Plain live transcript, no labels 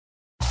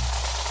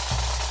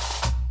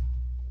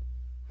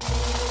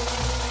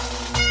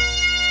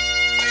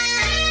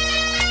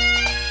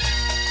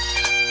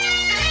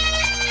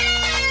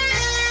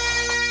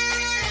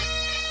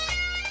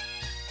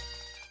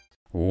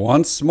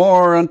Once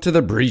more unto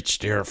the breach,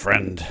 dear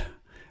friend.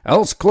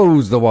 Else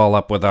close the wall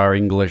up with our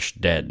English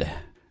dead.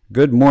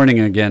 Good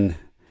morning again,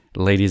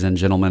 ladies and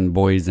gentlemen,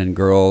 boys and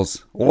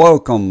girls.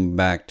 Welcome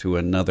back to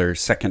another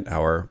second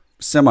hour,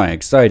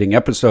 semi-exciting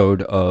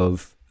episode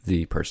of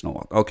the Personal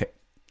Wealth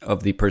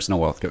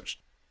Coach.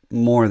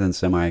 More than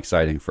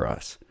semi-exciting for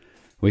us.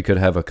 We could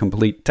have a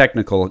complete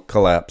technical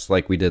collapse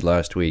like we did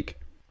last week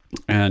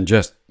and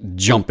just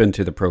jump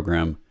into the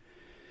program.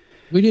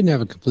 We didn't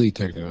have a complete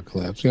technical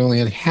collapse. We only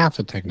had half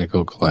a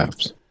technical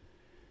collapse.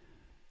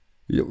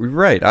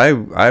 Right.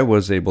 I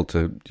was able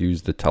to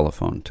use the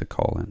telephone to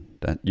call in.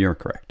 That you're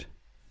correct.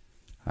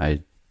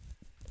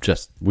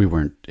 We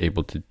weren't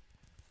able to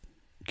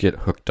get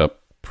hooked up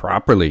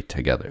properly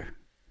together.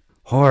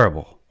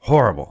 Horrible.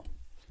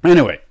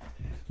 Anyway,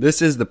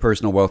 this is the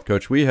Personal Wealth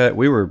Coach. We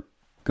were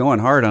going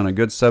hard on a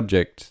good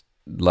subject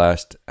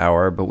last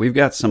hour, but we've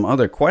got some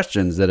other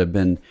questions that have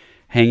been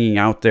hanging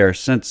out there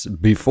since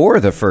before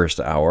the first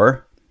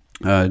hour.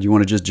 Do you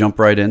want to just jump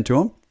right into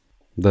them?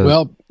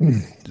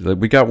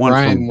 We got one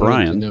from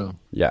Brian.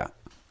 Yeah,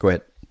 go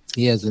ahead.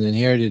 He has an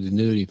inherited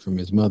annuity from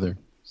his mother,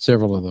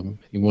 several of them.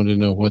 He wanted to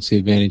know what's the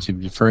advantage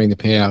of deferring the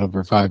payout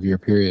over a 5-year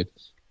period.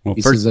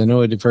 He says, I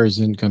know it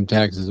defers income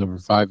taxes over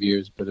 5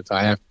 years, but if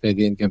I have to pay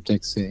the income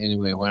tax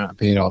anyway, why not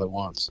pay it all at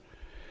once?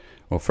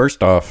 Well,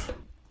 first off,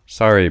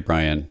 sorry,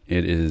 Brian.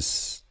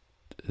 There's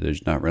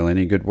not really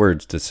any good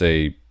words to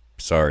say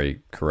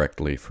sorry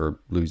correctly for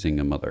losing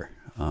a mother.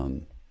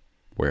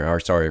 We are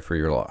sorry for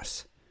your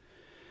loss.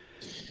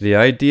 The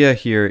idea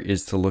here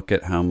is to look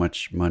at how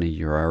much money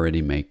you're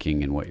already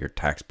making and what your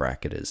tax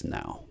bracket is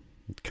now.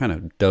 It kind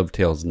of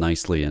dovetails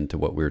nicely into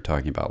what we were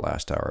talking about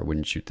last hour,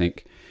 wouldn't you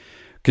think?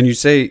 Can you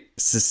say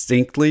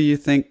succinctly, you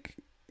think,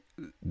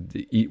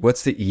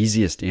 what's the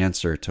easiest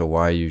answer to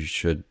why you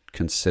should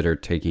consider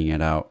taking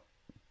it out?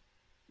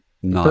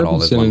 Not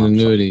all as one lump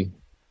sum.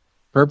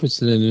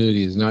 Purpose in an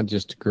annuity is not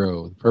just to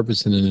grow. The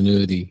purpose in an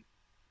annuity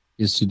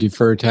is to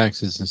defer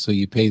taxes, and so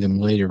you pay them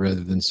later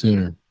rather than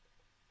sooner.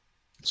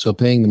 So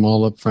paying them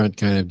all up front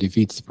kind of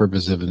defeats the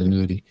purpose of an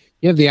annuity.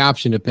 You have the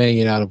option of paying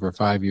it out over a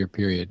 5-year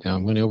period. Now,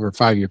 when over a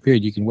 5-year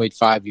period, you can wait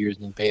 5 years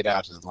and then pay it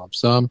out as a lump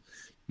sum.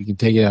 You can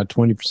take it out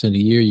 20% a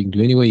year. You can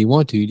do any way you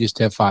want to. You just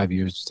have 5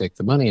 years to take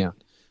the money out.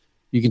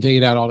 You can take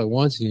it out all at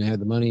once, and you have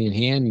the money in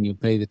hand, and you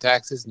pay the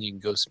taxes, and you can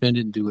go spend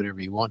it and do whatever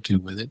you want to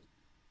with it.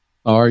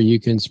 Or you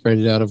can spread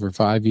it out over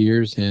 5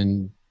 years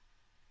and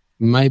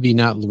maybe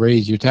not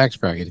raise your tax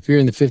bracket. If you're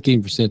in the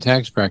 15%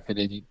 tax bracket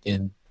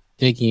and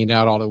taking it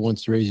out all at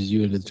once raises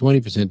you into the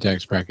 20%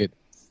 tax bracket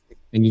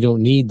and you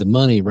don't need the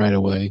money right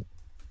away,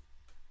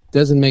 it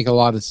doesn't make a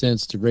lot of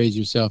sense to raise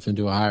yourself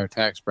into a higher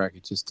tax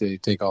bracket just to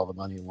take all the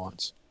money at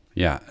once.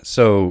 Yeah.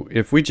 So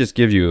if we just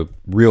give you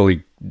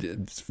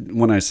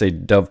when I say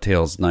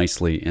dovetails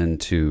nicely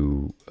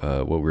into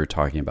what we were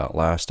talking about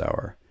last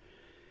hour,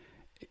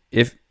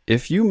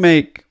 if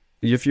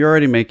you're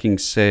already making,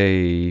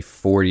 say,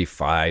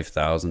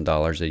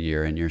 $45,000 a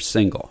year and you're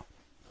single,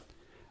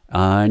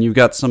 and you've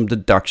got some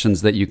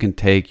deductions that you can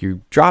take,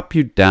 drop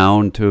you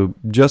down to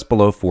just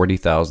below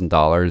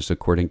 $40,000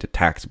 according to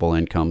taxable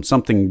income,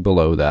 something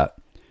below that.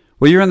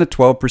 Well, you're in the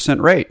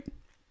 12% rate.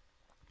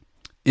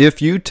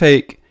 If you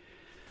take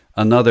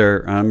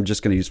another, I'm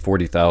just going to use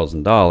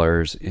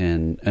 $40,000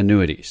 in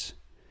annuities.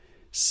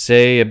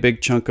 Say a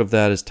big chunk of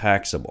that is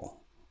taxable.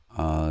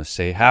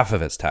 Say half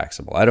of it's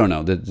taxable. I don't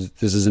know.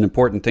 This is an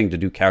important thing to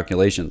do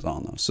calculations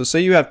on, though. So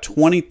say you have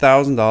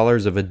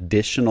 $20,000 of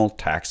additional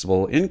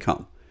taxable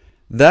income.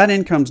 That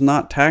income's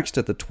not taxed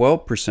at the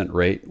 12%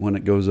 rate when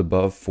it goes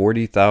above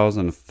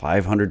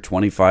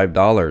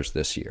 $40,525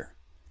 this year.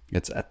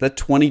 It's at the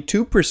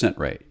 22%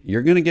 rate.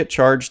 You're going to get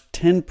charged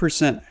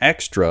 10%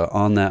 extra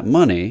on that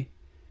money.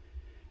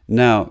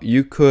 Now,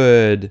 you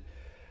could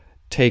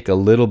take a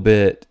little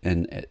bit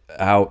and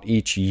out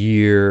each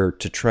year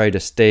to try to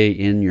stay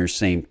in your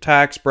same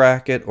tax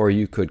bracket, or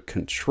you could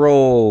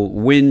control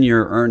when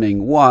you're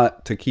earning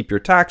what to keep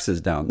your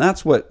taxes down.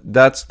 That's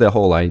the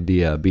whole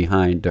idea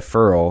behind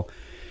deferral,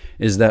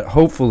 is that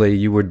hopefully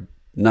you would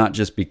not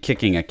just be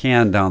kicking a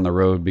can down the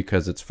road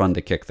because it's fun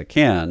to kick the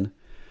can,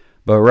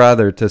 but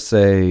rather to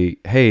say,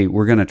 hey,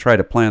 we're going to try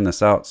to plan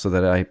this out so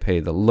that I pay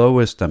the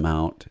lowest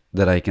amount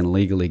that I can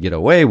legally get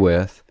away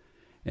with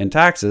in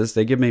taxes.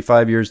 They give me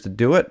 5 years to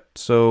do it.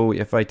 So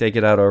if I take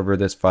it out over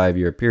this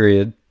 5-year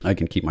period, I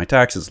can keep my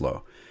taxes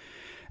low.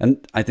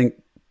 And I think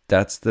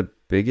that's the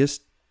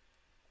biggest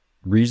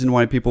reason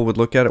why people would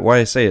look at it. Why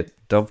I say it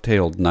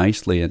dovetailed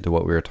nicely into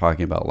what we were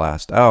talking about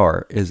last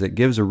hour is it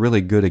gives a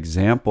really good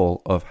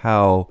example of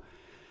how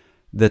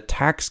the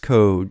tax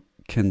code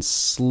can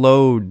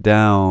slow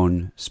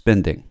down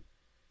spending.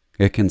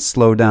 It can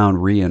slow down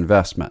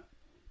reinvestment.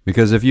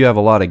 Because if you have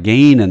a lot of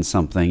gain in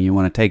something, you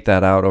want to take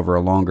that out over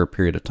a longer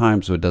period of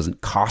time so it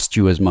doesn't cost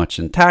you as much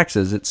in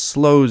taxes. It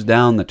slows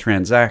down the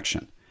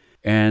transaction.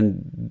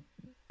 And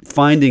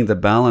finding the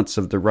balance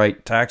of the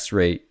right tax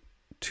rate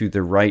to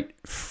the right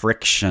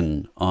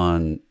friction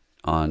on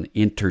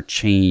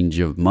interchange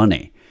of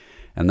money.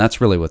 And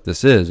that's really what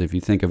this is. If you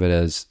think of it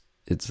as,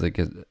 it's like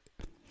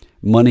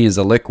money is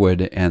a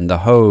liquid and the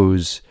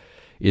hose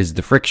is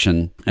the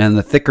friction. And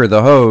the thicker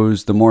the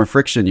hose, the more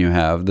friction you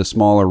have, the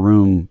smaller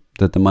room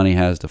that the money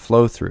has to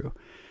flow through.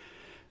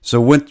 So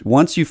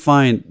once you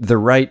find the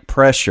right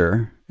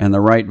pressure and the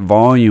right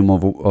volume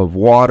of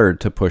water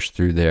to push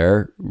through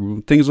there,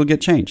 things will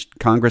get changed.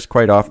 Congress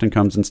quite often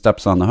comes and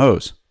steps on the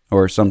hose,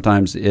 or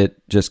sometimes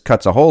it just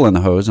cuts a hole in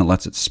the hose and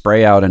lets it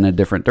spray out in a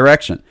different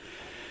direction.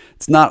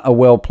 It's not a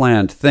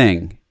well-planned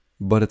thing,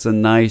 but it's a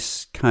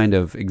nice kind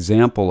of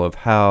example of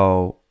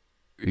how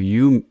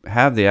you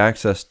have the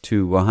access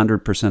to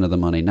 100% of the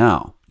money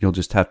now. You'll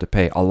just have to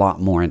pay a lot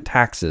more in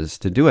taxes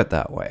to do it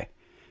that way.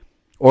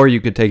 Or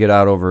you could take it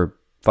out over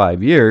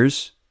 5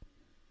 years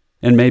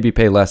and maybe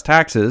pay less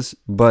taxes,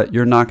 but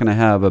you're not going to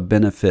have a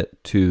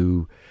benefit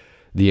to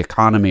the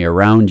economy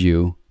around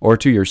you or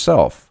to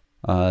yourself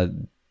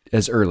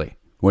as early.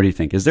 What do you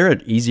think? Is there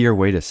an easier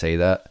way to say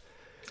that?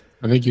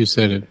 I think you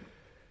said it.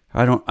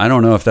 I don't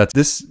know if that's...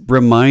 This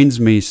reminds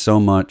me so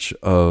much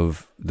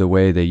of the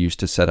way they used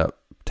to set up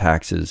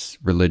taxes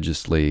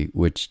religiously,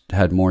 which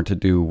had more to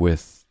do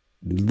with...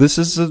 This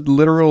is a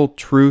literal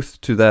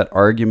truth to that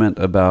argument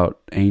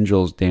about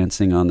angels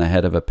dancing on the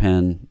head of a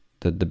pin,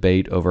 the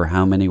debate over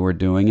how many were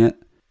doing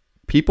it.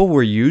 People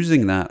were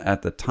using that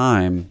at the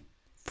time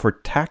for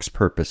tax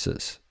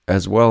purposes,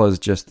 as well as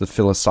just the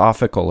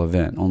philosophical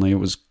event, only it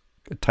was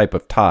a type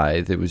of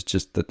tithe. It was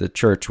just that the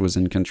church was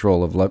in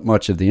control of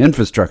much of the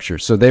infrastructure,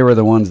 so they were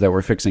the ones that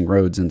were fixing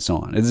roads and so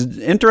on. It's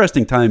an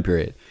interesting time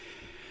period.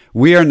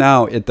 We are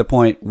now at the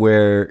point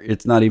where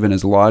it's not even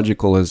as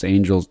logical as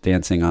angels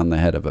dancing on the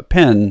head of a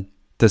pin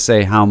to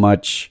say how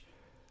much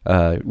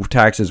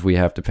taxes we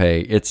have to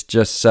pay. It's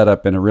just set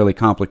up in a really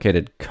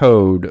complicated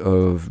code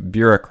of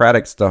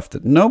bureaucratic stuff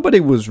that nobody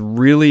was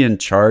really in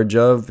charge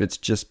of. It's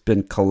just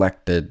been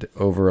collected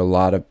over a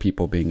lot of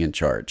people being in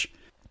charge.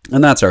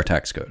 And that's our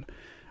tax code.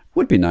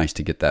 Would be nice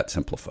to get that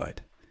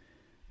simplified.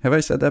 Have I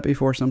said that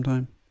before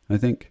sometime? I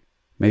think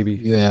maybe.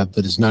 Yeah,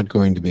 but it's not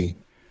going to be.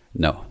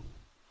 No,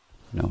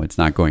 it's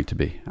not going to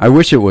be. I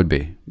wish it would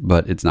be,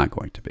 but it's not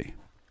going to be.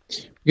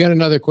 We got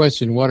another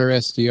question. What are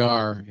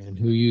SDR and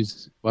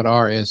what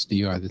are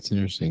SDR? That's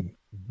interesting.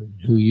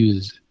 Who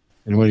uses it?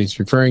 And what he's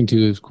referring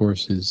to, of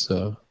course, is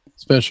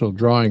special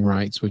drawing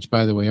rights, which,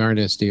 by the way, aren't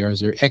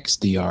SDRs. They're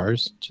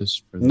XDRs,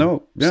 just for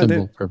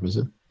symbol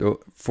purposes.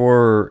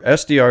 For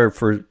SDR,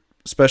 for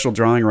special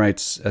drawing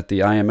rights at the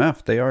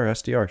IMF, they are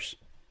SDRs.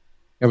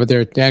 Yeah, but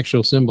their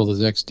actual symbol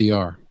is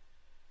XDR.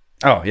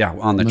 Oh, yeah,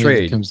 on the money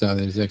trade. That comes out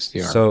as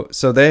XDR.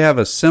 So they have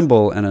a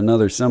symbol and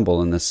another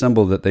symbol, and the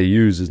symbol that they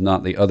use is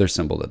not the other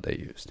symbol that they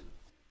used.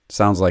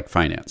 Sounds like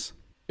finance.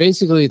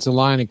 Basically, it's a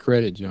line of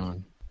credit,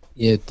 John.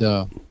 It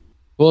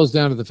boils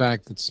down to the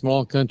fact that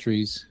small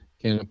countries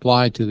can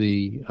apply to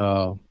the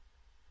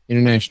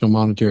International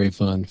Monetary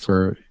Fund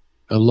for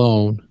a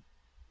loan,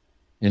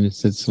 and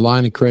it's a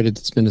line of credit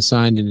that's been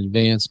assigned in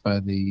advance by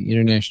the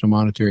International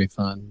Monetary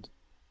Fund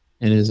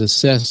and is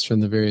assessed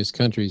from the various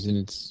countries, and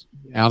it's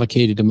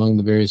allocated among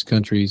the various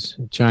countries.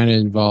 China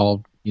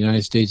involved, the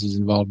United States is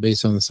involved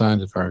based on the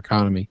size of our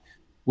economy.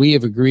 We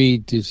have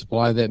agreed to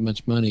supply that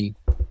much money.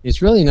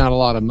 It's really not a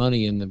lot of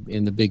money in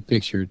the big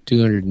picture,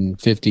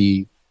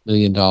 $250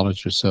 million or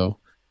so.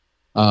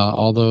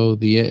 Although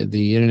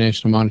the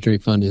International Monetary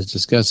Fund is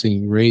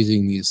discussing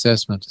raising the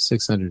assessment to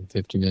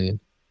 $650 million.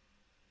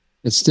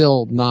 It's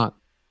still not,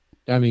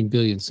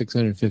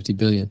 $650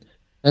 billion.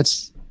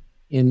 That's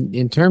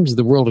in terms of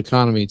the world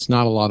economy, it's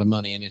not a lot of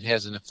money, and it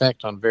has an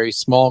effect on very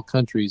small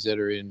countries that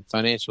are in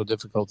financial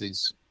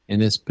difficulties. In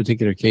this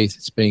particular case,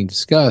 it's being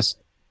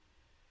discussed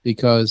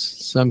because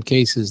some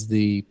cases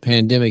the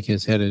pandemic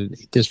has had a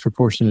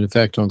disproportionate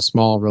effect on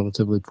small,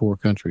 relatively poor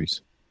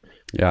countries.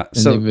 Yeah.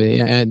 So the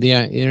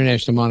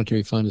International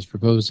Monetary Fund has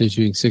proposed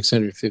issuing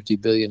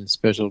 $650 billion in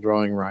special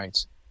drawing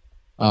rights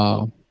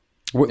as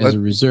a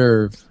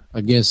reserve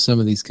against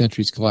some of these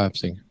countries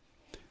collapsing.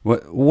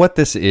 What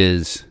this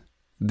is,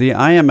 the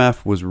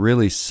IMF was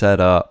really set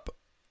up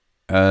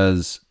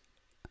as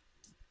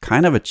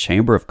kind of a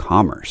chamber of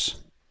commerce,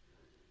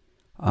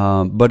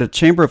 but a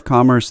chamber of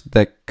commerce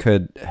that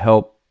could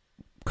help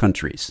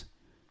countries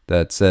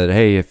that said,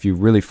 hey, if you're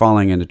really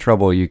falling into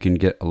trouble, you can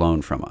get a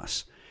loan from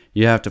us.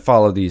 You have to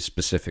follow these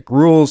specific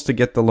rules to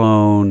get the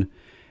loan,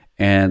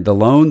 and the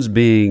loans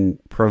being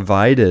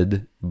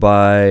provided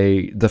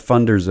by the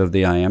funders of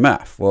the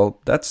IMF.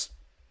 Well, that's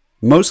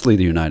mostly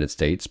the United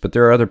States, but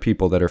there are other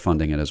people that are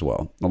funding it as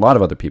well. A lot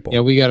of other people. Yeah,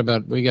 we got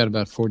about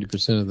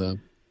 40% of the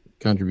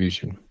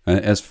contribution.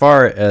 As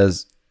far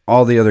as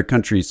all the other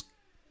countries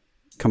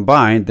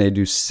combined, they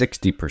do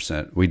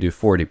 60%. We do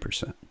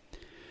 40%.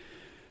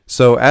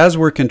 So as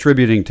we're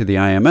contributing to the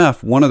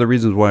IMF, one of the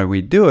reasons why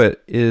we do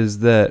it is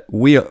that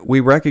we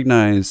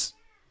recognize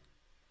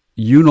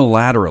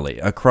unilaterally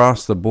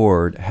across the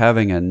board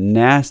having a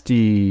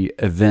nasty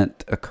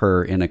event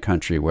occur in a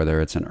country,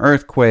 whether it's an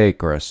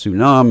earthquake or a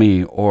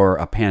tsunami or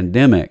a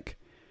pandemic,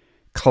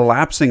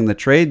 collapsing the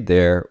trade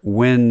there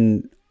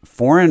when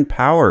foreign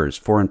powers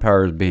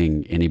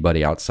being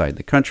anybody outside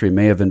the country,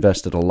 may have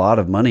invested a lot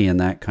of money in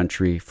that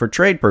country for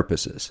trade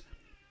purposes.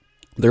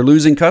 They're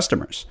losing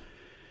customers.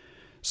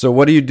 So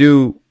what do you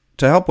do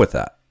to help with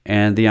that?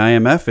 And the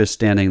IMF is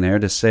standing there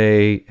to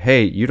say,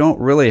 hey, you don't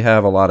really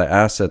have a lot of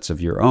assets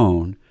of your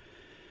own,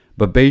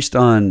 but based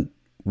on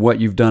what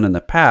you've done in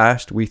the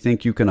past, we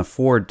think you can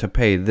afford to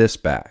pay this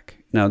back.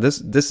 Now, this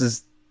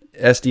is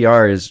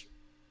SDR is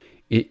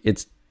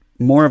it's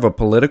more of a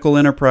political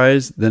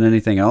enterprise than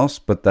anything else,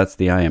 but that's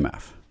the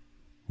IMF.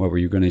 What were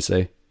you going to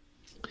say?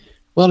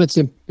 Well, it's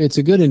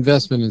a good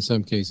investment in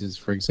some cases.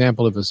 For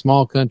example, if a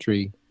small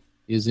country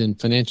is in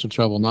financial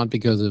trouble, not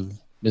because of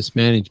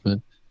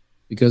mismanagement,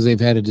 because they've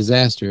had a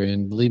disaster,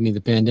 and believe me,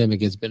 the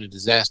pandemic has been a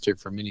disaster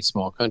for many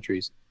small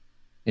countries,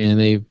 and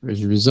they,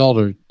 as a result,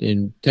 are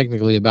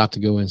technically about to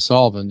go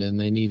insolvent, and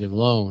they need a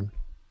loan.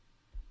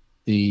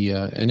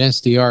 An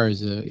SDR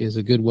is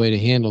a good way to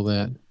handle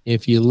that.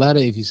 If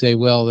you say,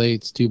 well,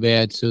 it's too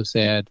bad, so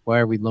sad. Why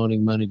are we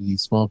loaning money to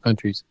these small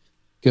countries?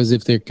 Because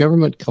if their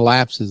government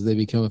collapses, they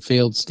become a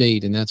failed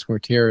state, and that's where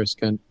terrorists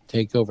can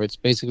take over. It's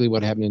basically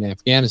what happened in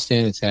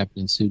Afghanistan. It's happened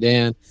in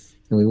Sudan,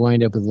 and we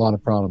wind up with a lot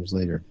of problems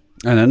later.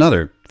 And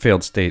another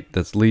failed state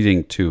that's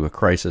leading to a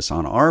crisis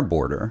on our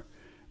border,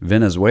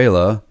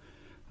 Venezuela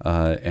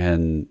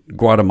and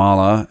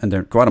Guatemala.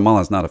 And Guatemala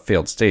is not a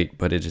failed state,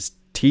 but it is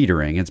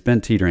teetering. It's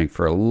been teetering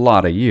for a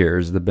lot of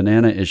years. The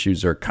banana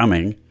issues are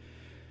coming.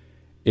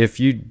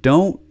 If you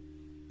don't,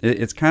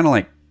 it's kind of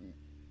like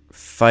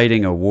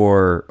fighting a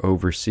war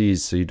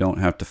overseas so you don't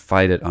have to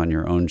fight it on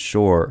your own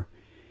shore.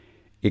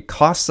 It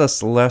costs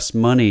us less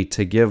money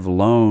to give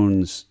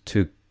loans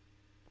to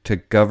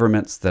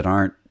governments that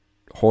aren't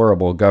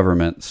horrible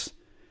governments,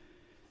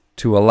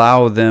 to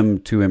allow them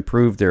to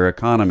improve their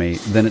economy,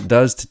 than it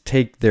does to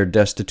take their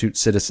destitute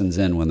citizens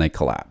in when they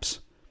collapse.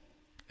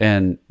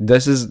 And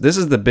this is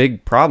the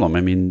big problem.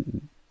 I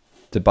mean,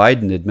 the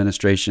Biden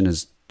administration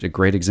is a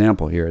great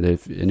example here.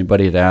 If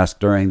anybody had asked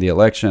during the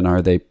election,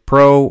 are they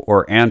pro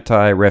or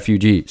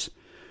anti-refugees?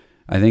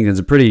 I think it's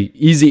a pretty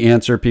easy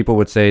answer. People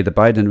would say the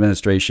Biden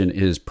administration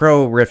is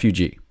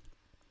pro-refugee.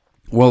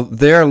 Well,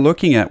 they're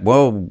looking at,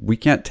 we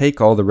can't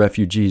take all the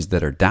refugees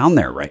that are down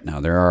there right now.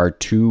 There are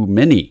too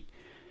many.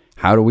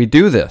 How do we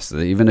do this?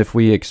 Even if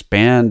we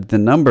expand the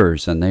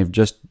numbers, and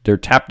they're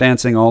tap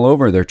dancing all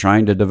over. They're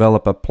trying to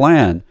develop a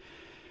plan.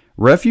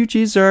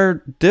 Refugees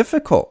are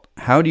difficult.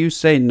 How do you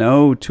say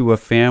no to a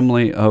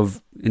family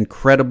of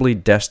incredibly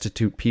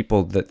destitute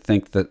people that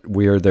think that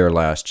we are their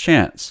last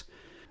chance?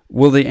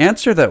 Well, the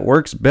answer that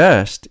works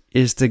best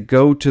is to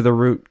go to the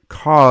root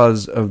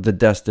cause of the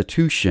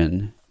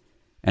destitution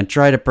and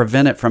try to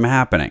prevent it from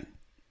happening.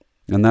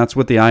 And that's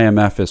what the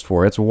IMF is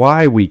for. It's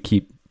why we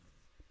keep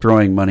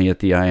throwing money at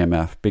the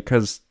IMF,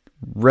 because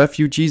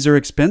refugees are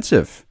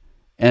expensive.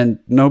 And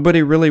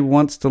nobody really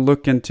wants to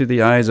look into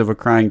the eyes of a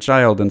crying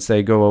child and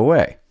say, go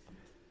away.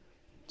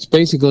 It's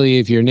basically,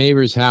 if your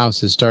neighbor's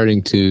house is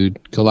starting to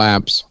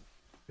collapse,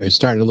 or it's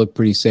starting to look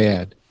pretty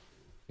sad,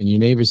 and your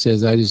neighbor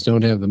says, I just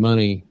don't have the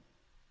money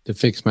to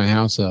fix my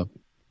house up,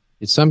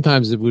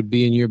 sometimes it would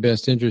be in your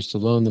best interest to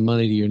loan the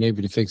money to your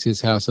neighbor to fix his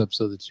house up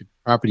so that the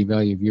property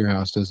value of your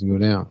house doesn't go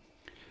down.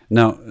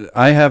 Now,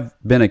 I have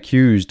been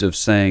accused of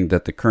saying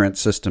that the current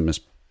system is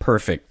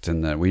perfect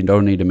and that we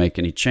don't need to make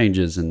any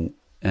changes, and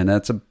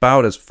that's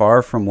about as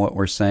far from what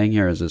we're saying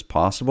here as is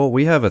possible.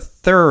 We have a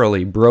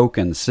thoroughly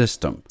broken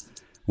system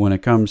when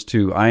it comes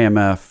to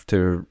IMF,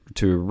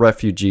 to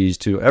refugees,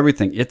 to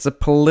everything. It's a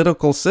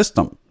political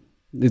system.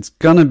 It's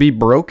going to be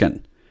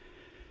broken.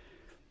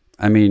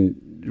 I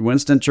mean,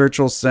 Winston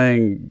Churchill's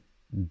saying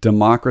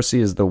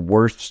democracy is the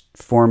worst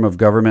form of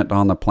government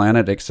on the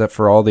planet except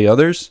for all the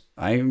others.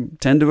 I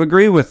tend to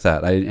agree with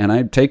that.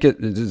 I take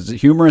it, as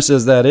humorous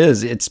as that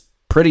is, it's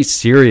pretty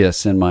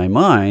serious in my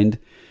mind.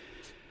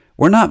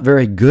 We're not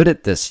very good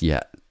at this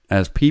yet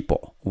as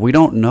people. We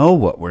don't know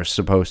what we're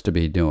supposed to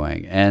be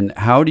doing. And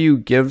how do you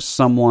give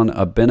someone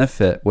a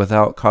benefit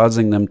without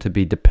causing them to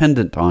be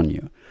dependent on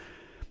you?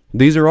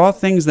 These are all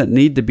things that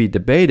need to be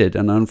debated.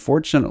 And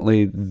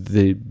unfortunately,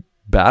 the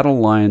battle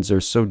lines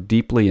are so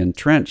deeply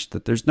entrenched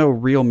that there's no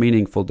real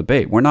meaningful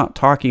debate. We're not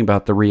talking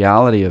about the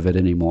reality of it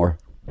anymore,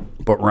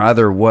 but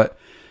rather what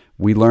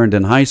we learned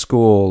in high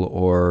school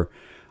or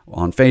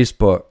on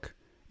Facebook,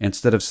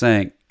 instead of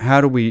saying,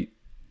 how do we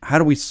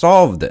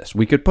solve this?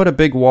 We could put a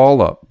big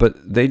wall up, but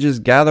they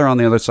just gather on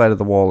the other side of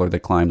the wall or they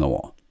climb the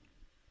wall.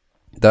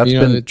 That's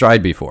been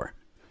tried before.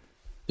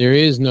 There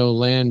is no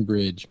land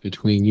bridge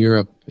between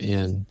Europe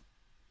and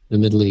the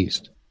Middle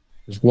East.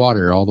 There's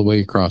water all the way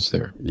across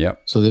there.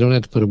 Yep. So they don't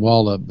have to put a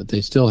wall up, but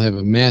they still have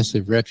a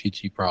massive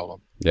refugee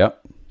problem.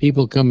 Yep.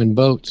 People come in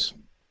boats.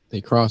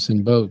 They cross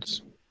in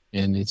boats,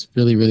 and it's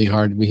really, really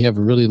hard. We have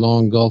a really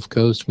long Gulf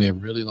Coast. We have a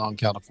really long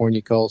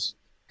California coast,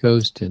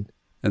 and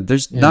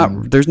there's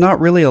not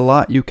really a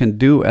lot you can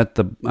do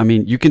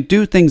you can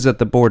do things at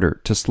the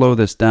border to slow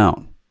this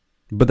down,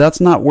 but that's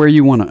not where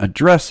you want to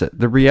address it.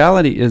 The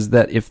reality is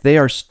that if they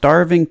are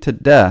starving to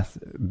death,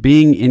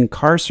 being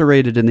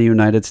incarcerated in the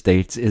United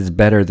States is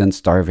better than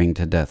starving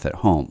to death at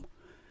home.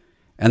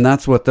 And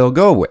that's what they'll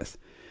go with.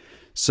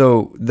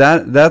 So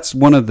that's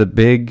one of the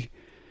big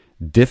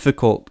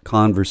difficult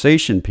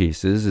conversation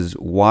pieces is,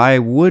 why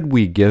would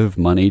we give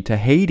money to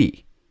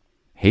Haiti?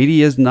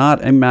 Haiti is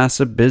not a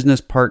massive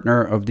business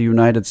partner of the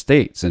United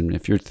States. And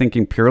if you're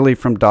thinking purely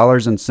from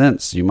dollars and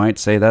cents, you might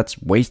say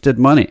that's wasted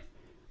money.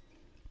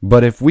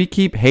 But if we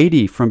keep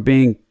Haiti from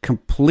being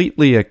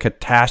completely a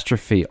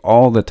catastrophe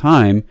all the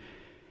time,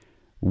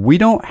 we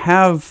don't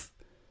have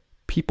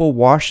people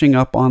washing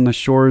up on the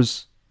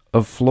shores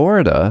of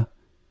Florida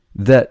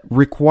that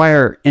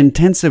require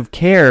intensive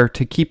care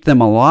to keep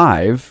them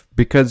alive,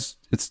 because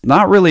it's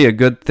not really a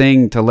good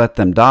thing to let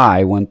them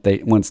die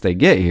once they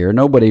get here.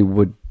 Nobody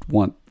would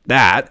want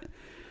that.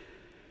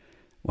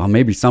 Well,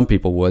 maybe some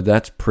people would.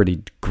 That's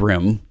pretty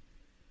grim.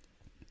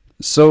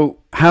 So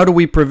how do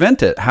we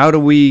prevent it? How do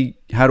we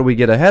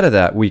get ahead of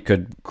that? We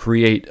could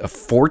create a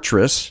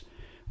fortress,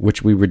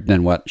 which we would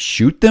then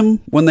shoot them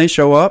when they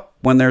show up,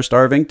 when they're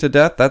starving to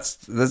death. That's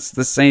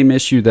the same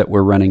issue that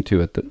we're running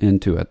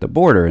into at the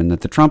border, and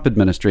that the Trump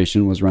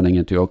administration was running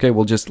into. Okay,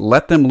 we'll just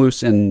let them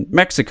loose in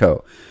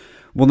Mexico.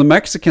 Well, the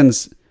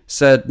Mexicans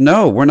said,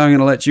 no, we're not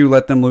going to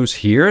let them loose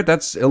here.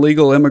 That's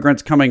illegal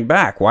immigrants coming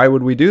back. Why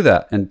would we do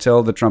that?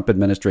 Until the Trump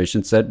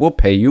administration said, we'll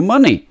pay you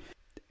money.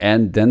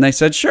 And then they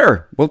said,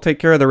 sure, we'll take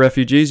care of the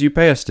refugees. You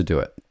pay us to do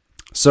it.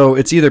 So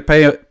it's either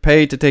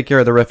pay to take care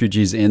of the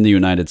refugees in the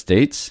United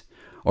States,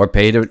 or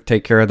pay to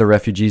take care of the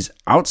refugees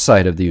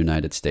outside of the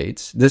United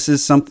States. This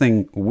is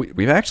something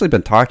we've actually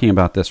been talking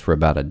about this for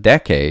about a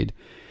decade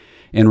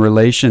in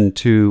relation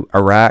to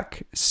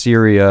Iraq,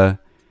 Syria,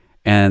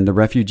 and the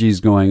refugees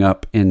going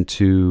up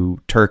into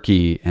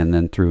Turkey and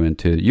then through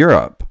into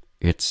Europe.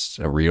 It's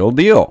a real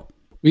deal.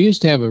 We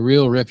used to have a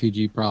real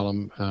refugee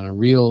problem, a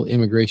real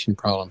immigration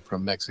problem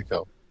from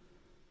Mexico.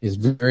 It's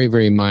very,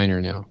 very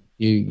minor now.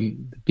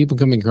 People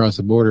coming across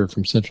the border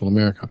from Central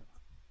America.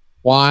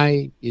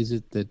 Why is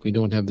it that we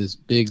don't have this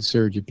big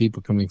surge of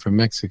people coming from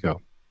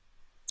Mexico?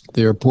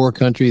 They're a poor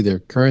country. Their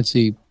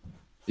currency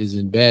is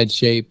in bad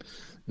shape.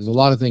 There's a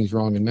lot of things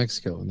wrong in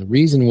Mexico. And the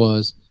reason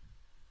was,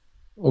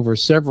 over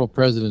several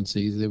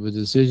presidencies, there was a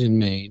decision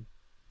made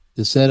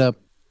to set up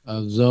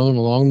a zone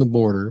along the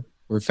border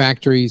where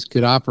factories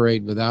could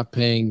operate without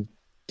paying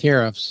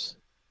tariffs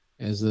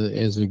as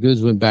the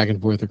goods went back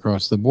and forth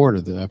across the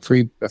border,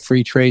 a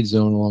free trade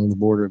zone along the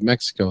border of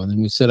Mexico. And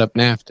then we set up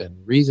NAFTA. And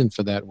the reason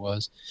for that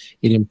was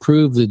it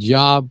improved the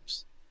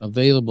jobs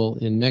available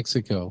in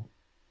Mexico,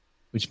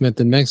 which meant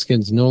the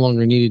Mexicans no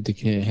longer needed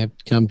to have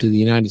to come to the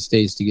United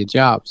States to get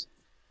jobs.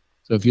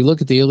 So if you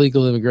look at the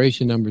illegal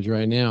immigration numbers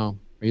right now,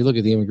 or you look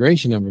at the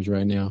immigration numbers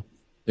right now,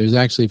 there's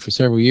actually for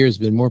several years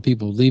been more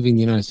people leaving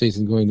the United States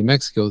and going to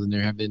Mexico than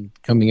there have been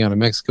coming out of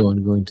Mexico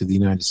and going to the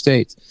United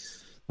States.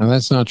 Now,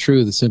 that's not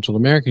true of the Central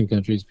American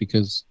countries,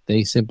 because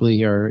they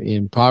simply are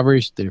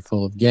impoverished. They're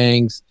full of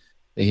gangs.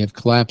 They have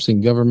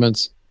collapsing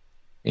governments.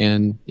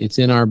 And it's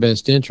in our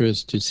best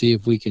interest to see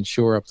if we can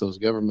shore up those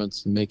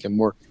governments and make them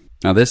work.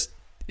 Now, this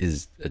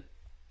is a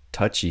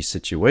touchy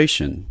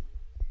situation.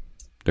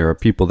 There are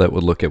people that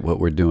would look at what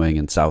we're doing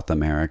in South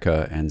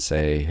America and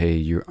say,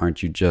 hey,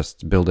 aren't you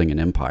just building an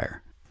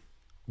empire?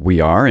 We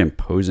are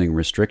imposing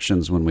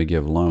restrictions when we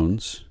give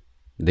loans.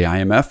 The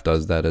IMF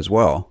does that as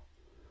well.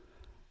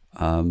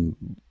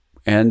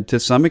 And to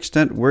some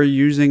extent, we're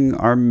using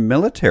our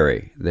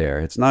military there.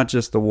 It's not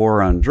just the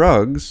war on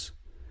drugs.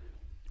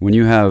 When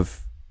you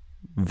have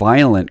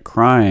violent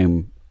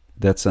crime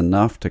that's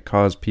enough to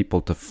cause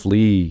people to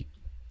flee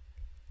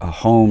a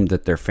home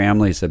that their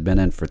families have been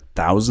in for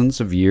thousands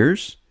of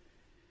years,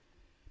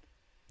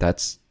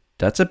 that's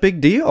a big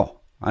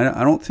deal.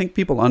 I don't think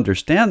people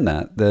understand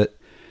that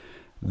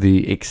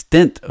the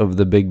extent of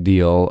the big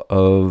deal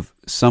of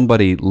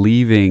somebody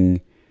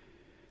leaving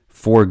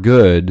for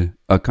good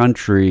a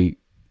country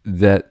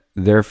that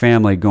their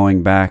family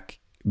going back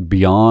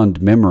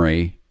beyond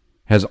memory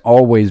has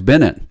always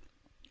been in.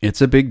 It's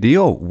a big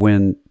deal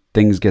when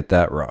things get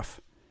that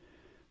rough.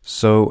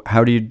 So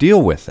how do you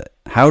deal with it?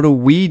 How do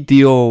we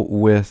deal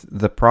with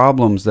the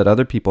problems that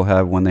other people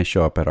have when they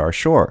show up at our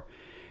shore?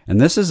 And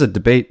this is a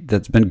debate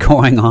that's been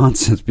going on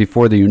since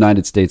before the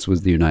United States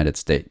was the United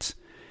States.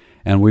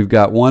 And we've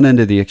got one end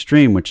of the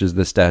extreme, which is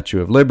the Statue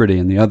of Liberty,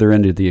 and the other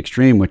end of the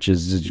extreme, which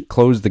is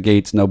close the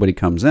gates, nobody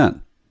comes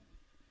in.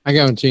 I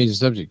got to change the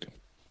subject.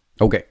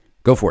 Okay,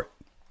 go for it.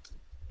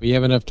 We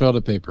have enough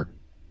toilet paper.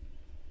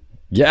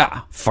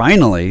 Yeah,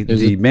 finally,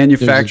 the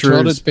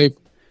manufacturers...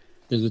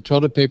 There's a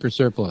toilet paper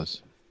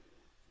surplus.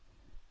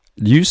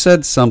 You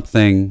said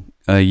something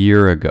a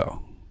year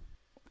ago.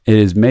 It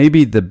is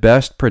maybe the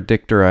best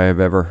predictor I have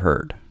ever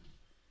heard.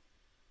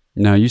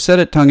 Now, you said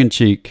it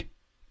tongue-in-cheek,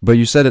 but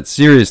you said it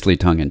seriously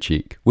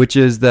tongue-in-cheek, which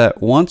is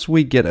that once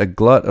we get a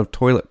glut of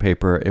toilet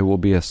paper, it will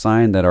be a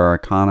sign that our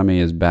economy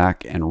is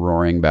back and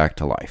roaring back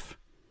to life.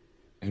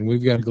 And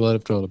we've got a glut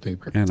of toilet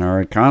paper. And our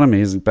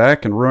economy is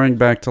back and roaring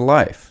back to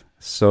life.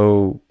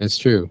 So that's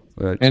true.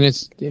 And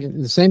it's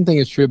the same thing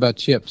is true about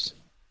chips.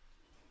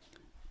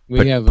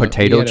 We have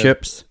potato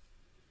chips?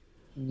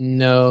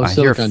 No,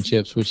 silicone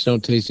chips, which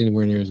don't taste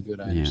anywhere near as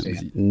good, I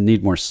understand.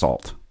 Need more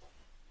salt.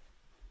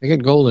 They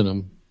got gold in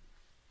them.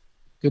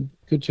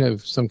 Could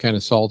have some kind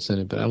of salts in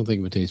it, but I don't think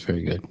it would taste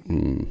very good.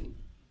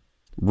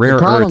 Rare The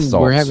earth problem we're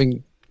salts.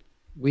 having,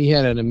 we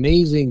had an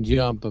amazing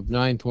jump of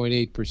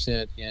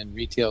 9.8% in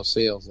retail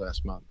sales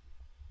last month.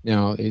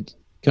 Now, it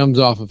comes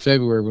off of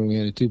February when we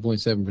had a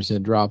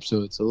 2.7% drop,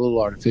 so it's a little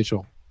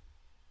artificial.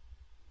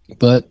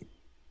 But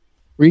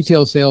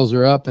retail sales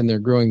are up and they're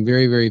growing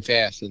very, very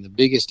fast. And the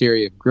biggest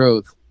area of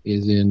growth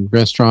is in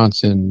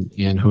restaurants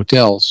and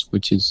hotels,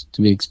 which is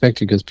to be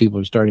expected because people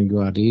are starting to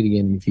go out to eat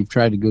again. And if you've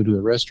tried to go to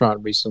a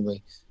restaurant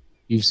recently,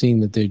 you've seen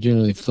that they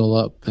generally fill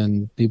up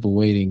and people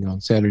waiting on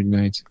Saturday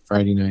nights,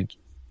 Friday nights,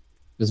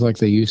 just like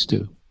they used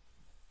to.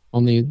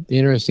 Only the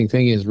interesting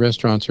thing is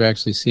restaurants are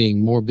actually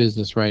seeing more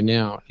business right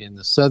now in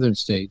the southern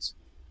states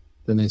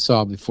than they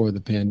saw before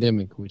the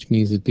pandemic, which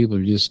means that people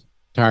are just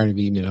tired of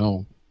eating at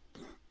home.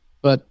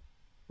 But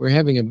we're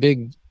having a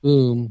big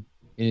boom,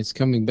 and it's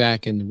coming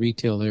back in the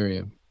retail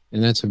area,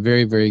 and that's a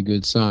very, very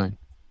good sign.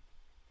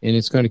 And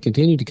it's going to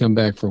continue to come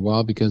back for a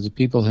while because if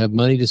people have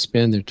money to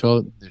spend, their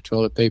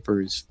toilet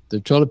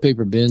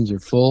paper bins are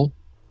full.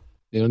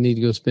 They don't need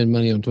to go spend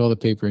money on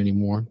toilet paper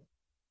anymore,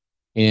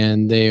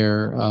 and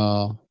they're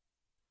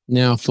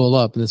now full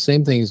up. And the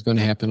same thing is going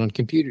to happen on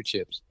computer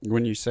chips.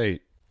 When you say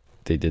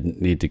they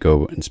didn't need to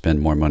go and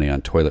spend more money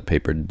on toilet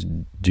paper,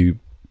 do you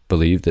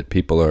believe that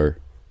people are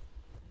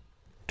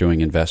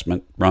doing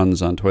investment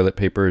runs on toilet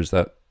paper? Is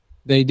that?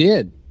 They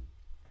did.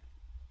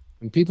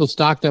 And people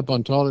stocked up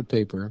on toilet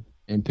paper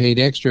and paid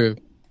extra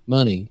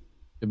money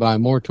to buy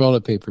more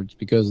toilet paper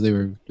because they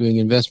were doing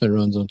investment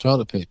runs on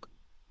toilet paper.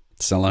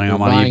 Selling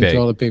them on eBay.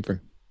 Toilet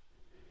paper.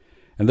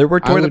 And there were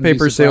toilet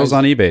paper sales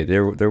on eBay.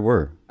 There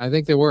were. I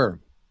think there were.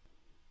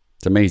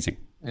 It's amazing.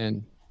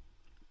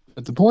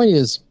 But the point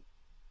is,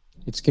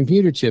 it's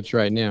computer chips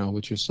right now,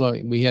 which are slow.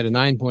 We had a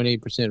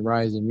 9.8%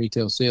 rise in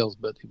retail sales,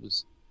 but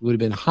it would have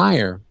been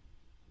higher,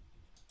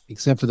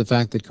 except for the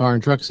fact that car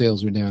and truck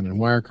sales are down. And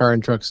why are car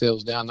and truck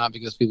sales down? Not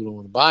because people don't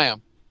want to buy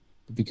them,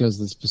 but because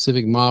the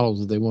specific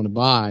models that they want to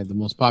buy, the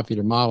most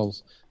popular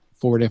models,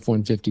 Ford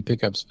F-150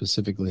 pickup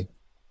specifically,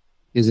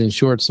 is in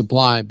short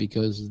supply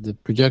because the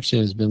production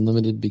has been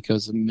limited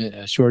because of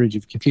a shortage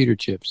of computer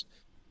chips.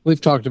 We've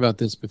talked about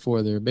this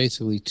before. There are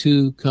basically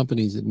two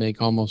companies that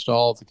make almost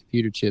all of the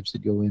computer chips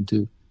that go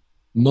into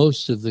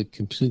most of the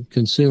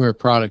consumer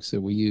products that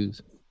we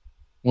use.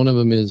 One of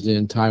them is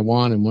in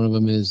Taiwan and one of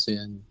them is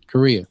in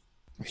Korea.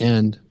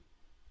 And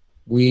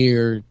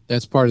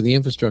that's part of the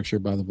infrastructure,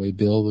 by the way,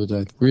 bill, that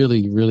I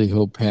really, really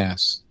hope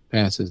passes.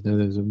 Now,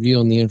 there's a view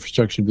on the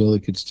infrastructure bill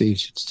that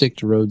should stick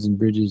to roads and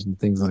bridges and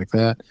things like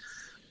that.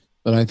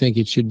 But I think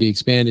it should be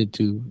expanded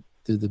to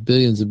the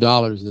billions of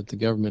dollars that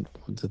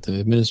the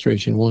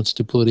administration wants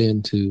to put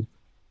into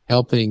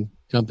helping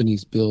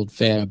companies build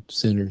fab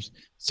centers.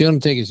 It's going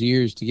to take us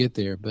years to get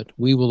there, but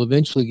we will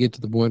eventually get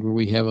to the point where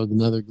we have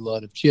another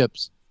glut of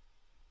chips.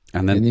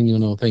 And then you'll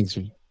know things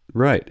are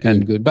right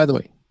and good. By the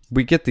way,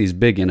 we get these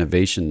big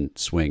innovation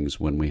swings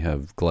when we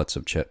have gluts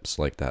of chips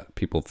like that.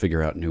 People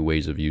figure out new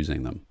ways of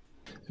using them.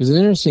 There's an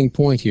interesting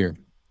point here.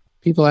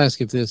 People ask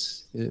if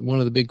one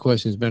of the big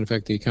questions, matter of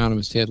fact, the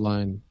Economist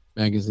the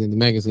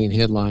magazine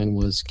headline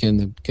was, can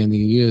the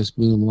U.S.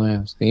 boom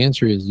last? The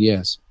answer is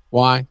yes.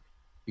 Why?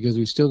 Because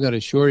we've still got a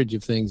shortage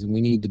of things and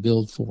we need to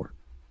build for.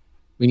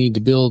 We need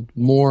to build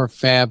more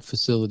fab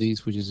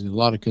facilities, which is a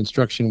lot of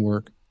construction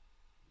work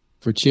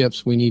for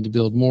chips. We need to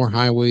build more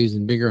highways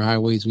and bigger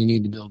highways. We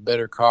need to build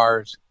better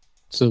cars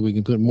so we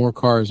can put more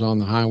cars on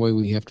the highway.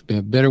 We have to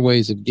have better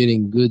ways of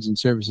getting goods and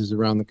services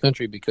around the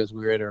country because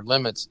we're at our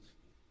limits.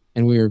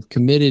 And we are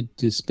committed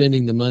to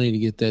spending the money to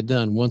get that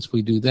done. Once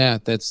we do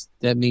that,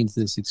 that means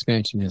this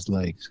expansion has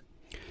legs.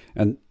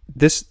 And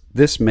this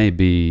may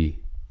be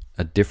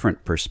a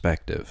different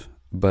perspective,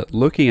 but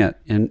looking at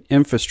an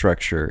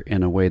infrastructure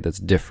in a way that's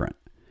different.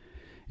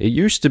 It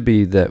used to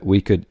be that we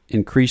could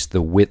increase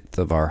the width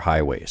of our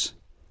highways.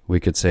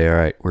 We could say, all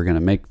right, we're going to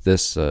make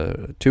this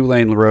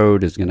 2-lane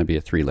road is going to be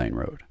a 3-lane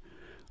road,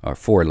 or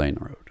 4-lane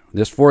road.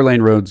 This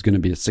 4-lane road is going to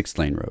be a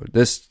 6-lane road.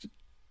 This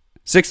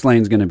 6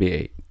 lane is going to be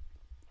 8.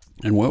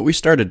 And what we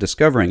started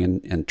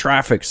discovering in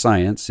traffic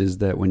science is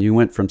that when you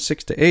went from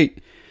 6 to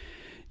 8,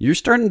 you're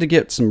starting to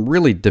get some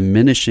really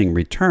diminishing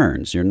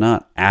returns. You're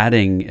not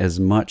adding as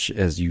much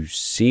as you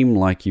seem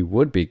like you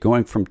would be.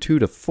 Going from 2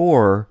 to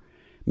 4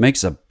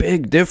 makes a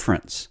big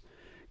difference.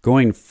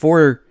 Going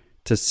 4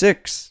 to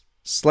 6,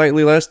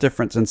 slightly less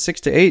difference. And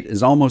 6 to 8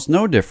 is almost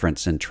no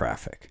difference in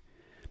traffic.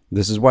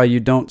 This is why you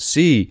don't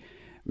see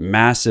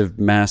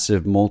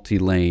massive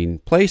multi-lane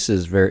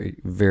places very,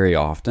 very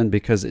often,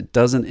 because it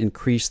doesn't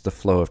increase the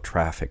flow of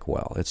traffic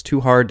well. It's too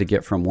hard to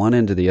get from one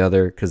end to the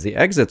other because the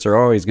exits are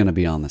always going to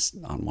be on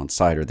one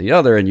side or the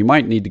other, and you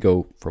might need to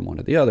go from one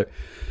to the other.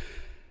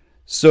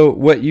 So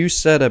what you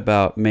said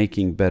about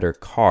making better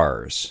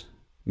cars,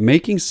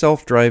 making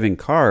self-driving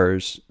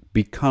cars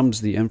becomes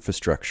the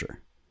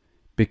infrastructure,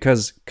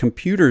 because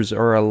computers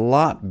are a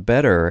lot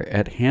better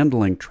at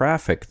handling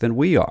traffic than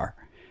we are.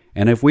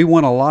 And if we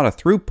want a lot of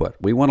throughput,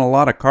 we want a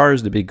lot of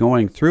cars to be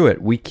going through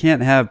it, we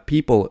can't have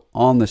people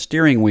on the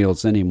steering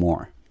wheels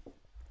anymore,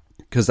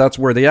 because that's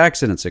where the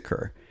accidents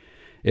occur.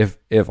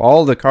 If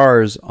all the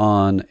cars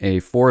on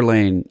a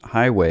 4-lane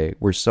highway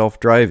were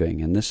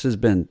self-driving, and this has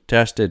been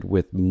tested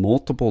with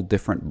multiple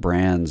different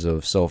brands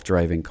of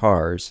self-driving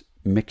cars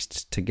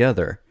mixed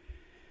together,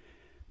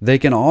 they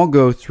can all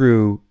go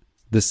through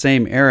the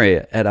same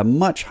area at a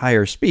much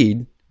higher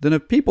speed than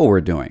if people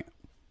were doing it.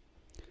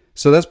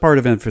 So that's part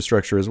of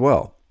infrastructure as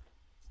well.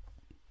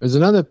 There's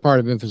another part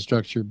of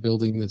infrastructure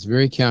building that's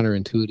very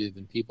counterintuitive,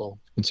 and people,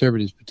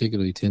 conservatives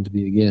particularly, tend to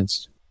be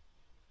against,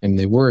 and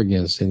they were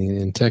against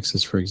in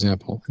Texas, for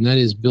example, and that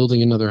is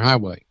building another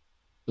highway,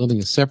 building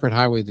a separate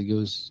highway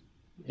that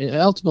it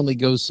ultimately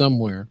goes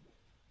somewhere,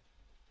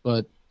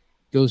 but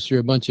goes through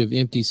a bunch of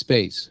empty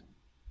space.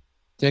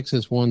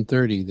 Texas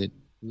 130 that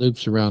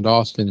loops around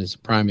Austin is a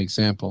prime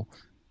example.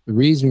 The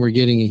reason we're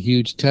getting a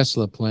huge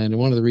Tesla plant,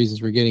 and one of the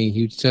reasons we're getting a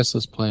huge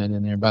Tesla's plant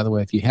in there, by the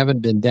way, if you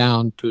haven't been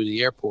down to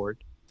the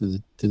airport,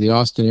 to the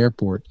Austin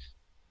airport,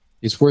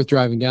 it's worth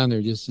driving down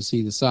there just to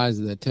see the size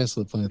of that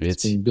Tesla plant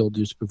that's being built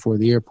just before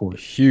the airport.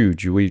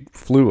 Huge. We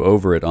flew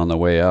over it on the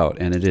way out,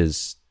 and it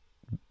is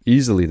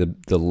easily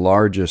the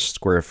largest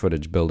square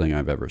footage building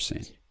I've ever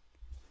seen.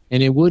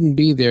 And it wouldn't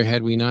be there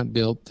had we not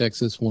built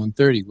Texas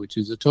 130, which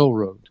is a toll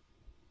road.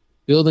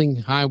 Building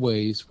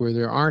highways where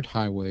there aren't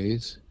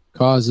highways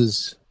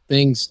causes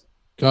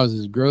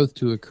growth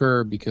to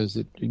occur because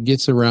it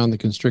gets around the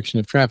constriction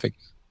of traffic.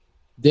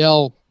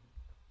 Dell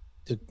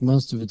took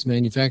most of its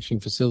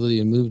manufacturing facility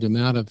and moved them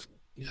out of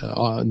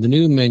the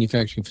new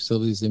manufacturing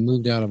facilities. They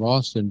moved out of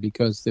Austin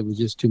because there was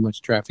just too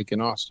much traffic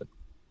in Austin.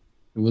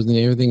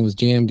 Everything was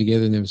jammed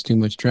together and there was too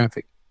much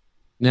traffic.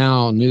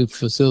 Now new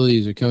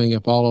facilities are coming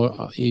up all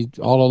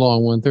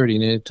along 130,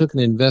 and it took an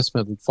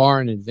investment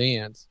far in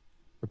advance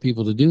for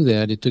people to do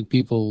that. It took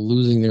people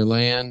losing their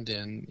land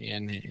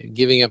and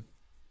giving up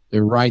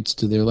their rights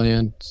to their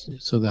land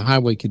so the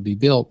highway could be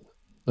built.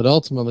 But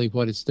ultimately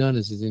what it's done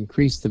is it's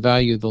increased the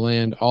value of the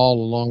land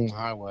all along the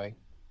highway,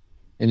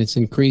 and it's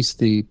increased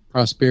the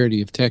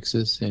prosperity of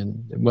Texas.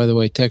 And by the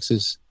way,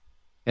 Texas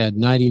had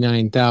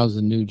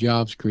 99,000 new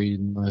jobs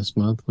created last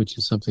month, which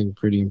is something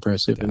pretty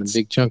impressive. And a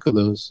big chunk of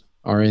those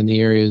are in the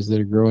areas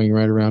that are growing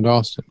right around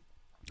Austin.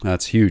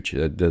 That's huge.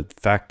 The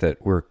fact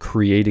that we're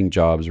creating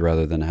jobs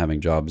rather than having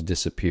jobs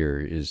disappear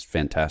is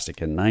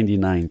fantastic. And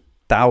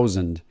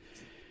 99,000,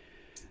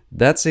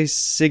 that's a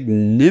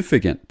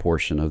significant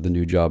portion of the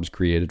new jobs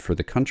created for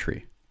the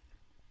country.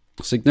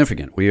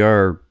 Significant. We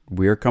are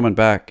coming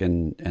back,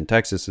 and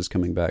Texas is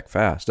coming back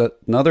fast.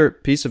 Another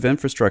piece of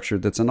infrastructure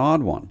that's an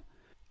odd one.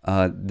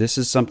 This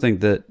is something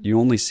that you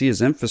only see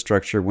as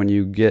infrastructure when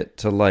you get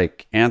to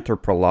like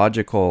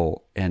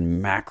anthropological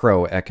and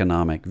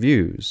macroeconomic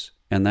views,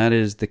 and that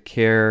is the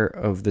care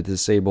of the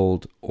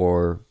disabled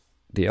or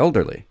the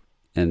elderly.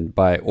 And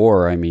by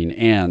or, I mean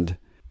and.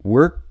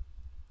 We're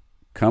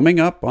coming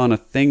up on a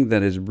thing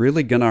that is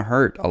really going to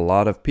hurt a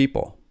lot of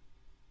people.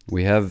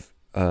 We have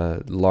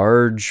a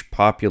large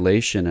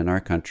population in our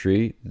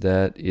country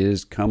that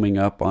is coming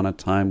up on a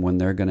time when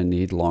they're going to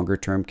need longer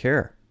term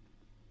care.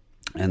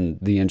 And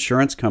the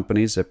insurance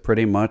companies have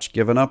pretty much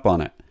given up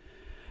on it.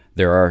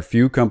 There are a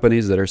few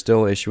companies that are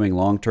still issuing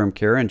long-term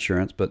care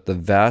insurance, but the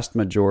vast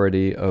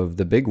majority of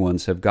the big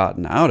ones have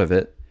gotten out of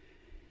it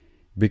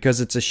because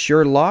it's a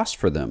sure loss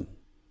for them.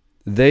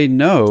 They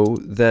know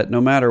that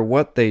no matter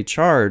what they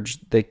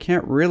charge, they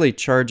can't really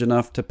charge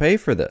enough to pay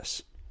for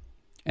this.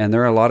 And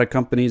there are a lot of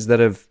companies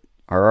that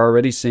are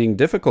already seeing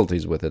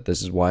difficulties with it.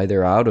 This is why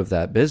they're out of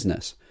that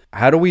business.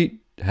 How do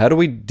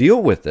we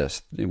deal with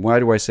this? Why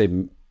do I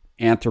say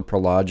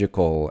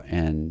anthropological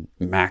and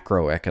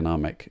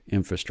macroeconomic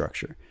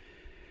infrastructure?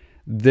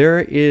 There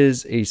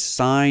is a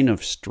sign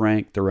of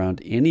strength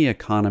around any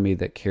economy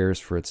that cares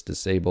for its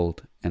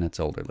disabled and its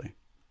elderly.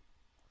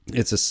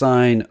 It's a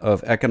sign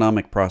of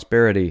economic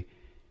prosperity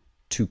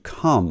to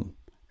come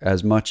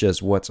as much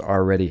as what's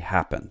already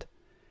happened.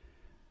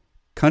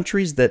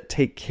 Countries that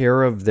take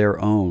care of their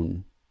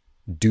own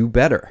do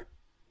better.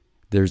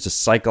 There's a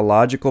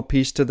psychological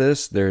piece to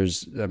this.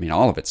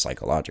 All of it's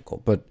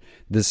psychological, but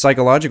the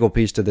psychological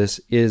piece to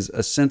this is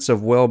a sense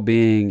of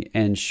well-being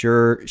and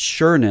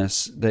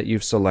sureness that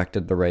you've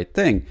selected the right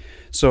thing.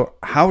 So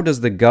how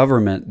does the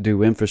government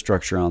do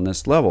infrastructure on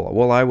this level?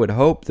 Well, I would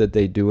hope that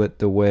they do it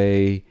the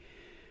way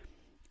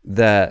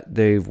that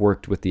they've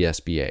worked with the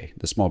SBA,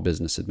 the Small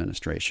Business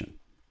Administration,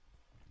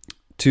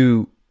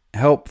 to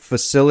help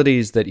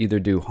facilities that either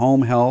do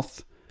home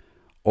health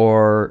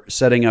or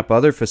setting up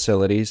other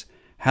facilities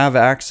have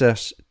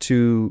access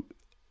to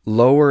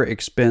lower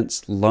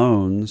expense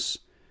loans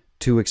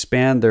to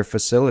expand their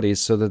facilities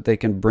so that they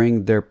can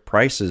bring their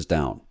prices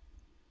down.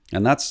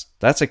 And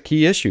that's a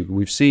key issue.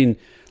 We've seen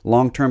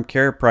long-term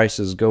care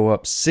prices go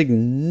up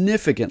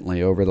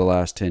significantly over the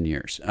last 10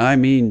 years. I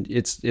mean,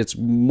 it's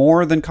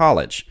more than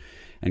college.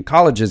 And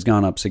college has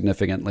gone up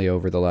significantly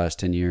over the last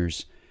 10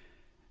 years.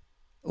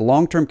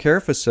 Long-term care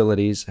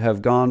facilities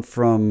have gone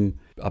from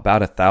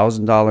about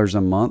 $1,000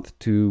 a month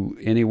to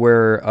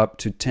anywhere up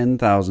to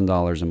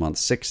 $10,000 a month.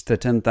 $6,000 to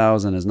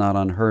 $10,000 is not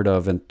unheard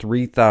of, and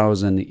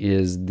 $3,000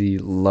 is the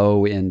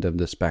low end of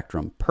the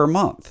spectrum per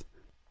month.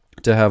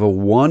 To have a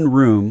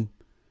one-room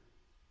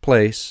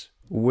place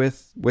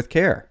with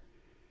care.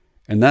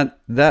 And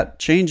that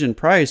change in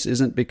price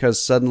isn't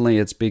because suddenly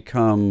it's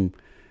become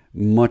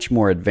much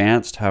more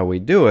advanced how we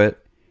do it.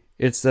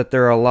 It's that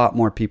there are a lot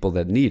more people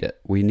that need it.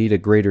 We need a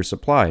greater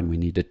supply, and we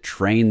need to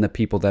train the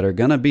people that are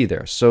going to be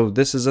there. So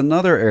this is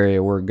another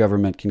area where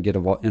government can get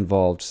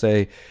involved.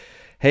 Say,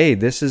 hey,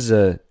 this is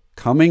a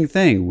coming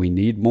thing. We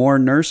need more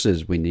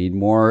nurses. We need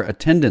more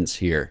attendants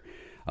here.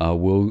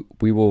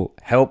 We will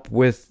help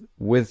with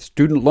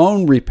student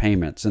loan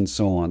repayments and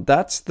so on.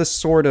 That's the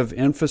sort of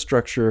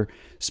infrastructure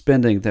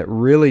spending that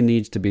really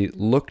needs to be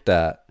looked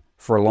at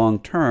for long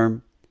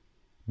term,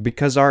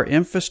 because our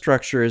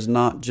infrastructure is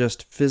not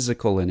just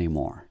physical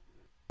anymore.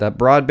 That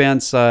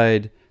broadband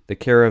side, the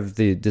care of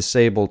the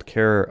disabled,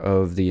 care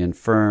of the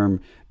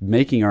infirm,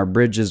 making our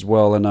bridges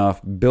well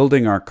enough,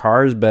 building our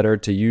cars better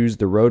to use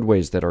the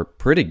roadways that are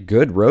pretty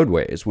good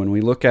roadways. When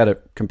we look at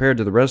it compared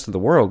to the rest of the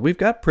world, we've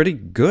got pretty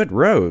good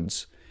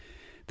roads.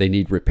 They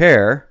need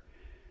repair.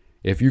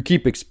 If you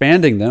keep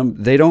expanding them,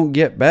 they don't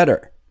get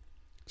better.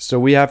 So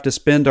we have to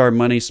spend our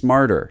money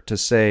smarter to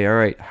say, all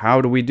right,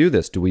 how do we do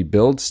this? Do we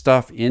build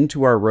stuff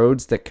into our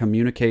roads that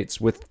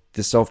communicates with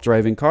the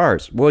self-driving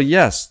cars? Well,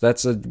 yes,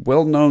 that's a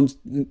well-known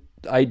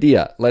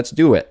idea. Let's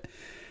do it.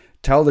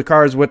 Tell the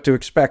cars what to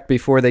expect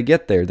before they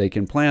get there. They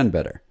can plan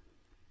better.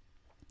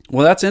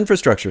 Well, that's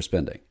infrastructure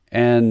spending.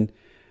 And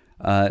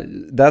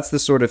that's the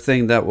sort of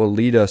thing that will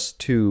lead us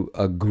to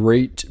a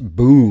great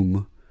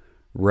boom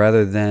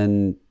rather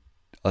than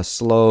a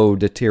slow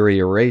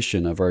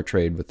deterioration of our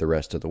trade with the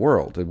rest of the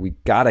world. We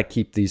got to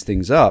keep these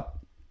things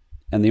up.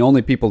 And the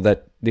only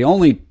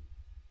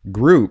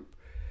group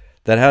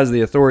that has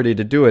the authority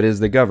to do it is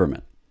the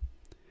government.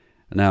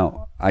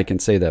 Now, I can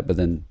say that, but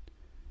then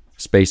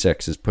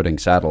SpaceX is putting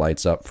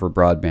satellites up for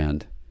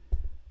broadband.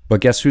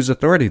 But guess whose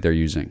authority they're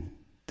using?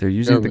 They're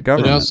using the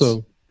government's. But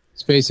also,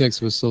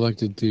 SpaceX was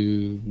selected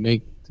to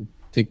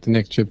take the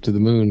next trip to the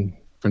moon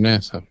for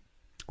NASA.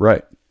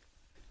 Right.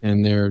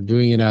 And they're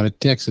doing it out of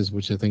Texas,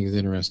 which I think is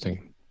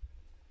interesting.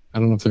 I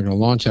don't know if they're going to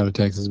launch out of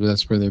Texas, but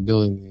that's where they're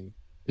building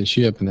the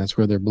ship, and that's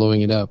where they're blowing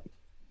it up.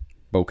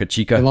 Boca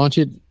Chica. They launch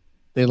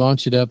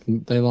it up,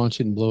 and they launch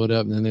it and blow it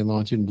up, and then they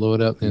launch it and blow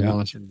it up, and then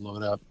launch it and blow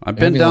it up. I've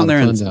been down there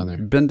and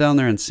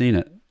seen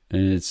it,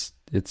 and it's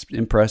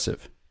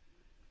impressive.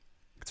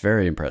 It's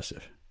very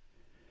impressive.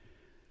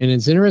 And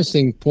it's an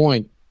interesting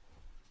point.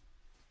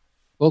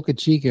 Boca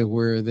Chica,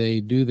 where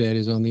they do that,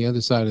 is on the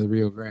other side of the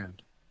Rio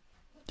Grande.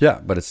 Yeah,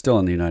 but it's still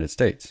in the United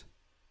States.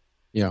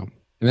 Yeah.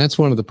 And that's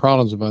one of the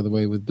problems, by the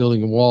way, with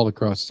building a wall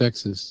across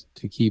Texas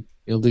to keep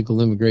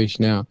illegal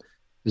immigration out,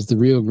 is the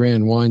Rio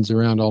Grande winds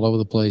around all over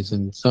the place,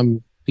 and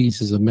some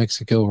pieces of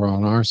Mexico are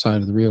on our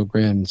side of the Rio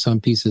Grande, and some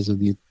pieces of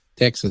the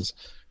Texas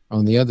are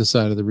on the other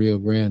side of the Rio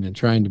Grande, and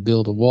trying to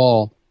build a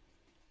wall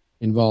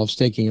involves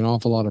taking an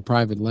awful lot of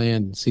private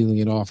land and sealing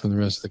it off from the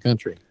rest of the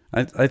country.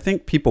 I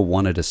think people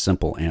wanted a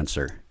simple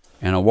answer.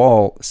 And a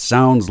wall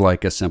sounds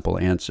like a simple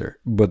answer,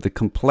 but the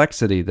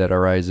complexity that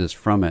arises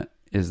from it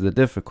is the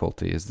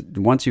difficulty. Is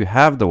once you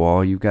have the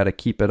wall, you've got to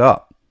keep it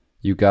up.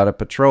 You've got to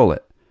patrol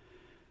it.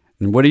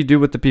 And what do you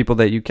do with the people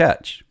that you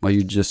catch? Well,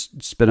 you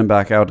just spit them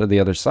back out to the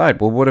other side.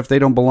 Well, what if they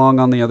don't belong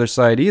on the other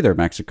side either?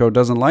 Mexico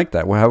doesn't like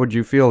that. Well, how would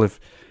you feel if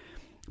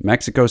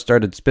Mexico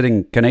started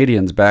spitting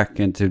Canadians back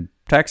into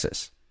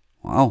Texas?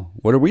 Well,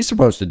 what are we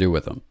supposed to do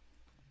with them?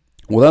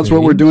 Well, that's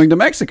what we're doing to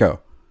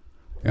Mexico.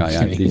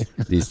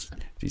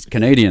 These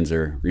Canadians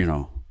are,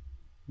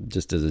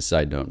 just as a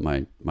side note,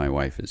 my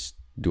wife is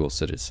dual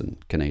citizen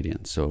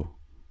Canadian, so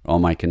all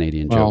my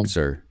Canadian jokes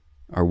are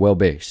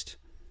well-based.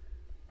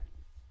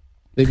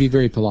 They'd be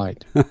very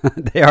polite.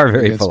 They are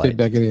very polite.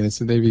 Back in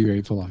the they'd be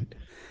very polite.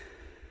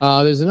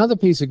 There's another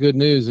piece of good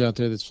news out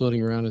there that's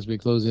floating around as we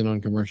close in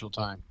on commercial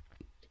time.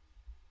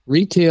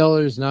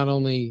 Retailers not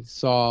only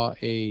saw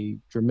a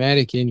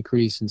dramatic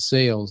increase in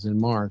sales in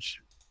March.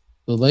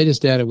 The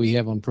latest data we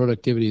have on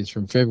productivity is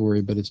from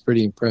February, but it's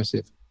pretty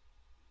impressive.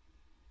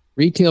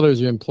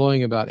 Retailers are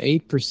employing about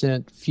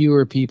 8%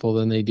 fewer people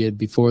than they did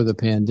before the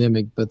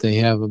pandemic, but they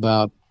have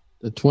about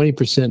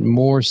 20%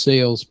 more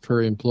sales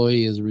per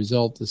employee as a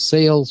result. The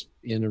sales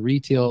in a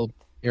retail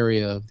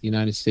area of the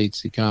United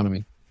States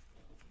economy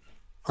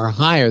are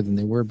higher than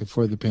they were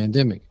before the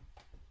pandemic.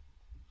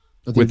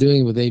 But they're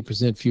doing it with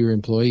 8% fewer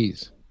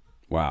employees.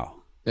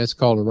 Wow. That's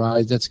called a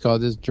rise. That's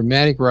called this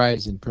dramatic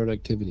rise in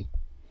productivity.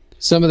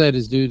 Some of that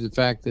is due to the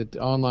fact that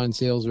online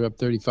sales are up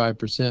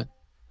 35%.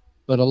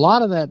 But a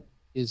lot of that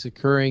is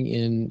occurring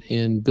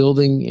in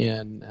building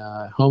and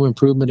home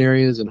improvement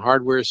areas and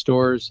hardware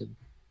stores.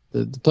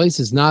 And the place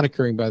is not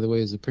occurring, by the way,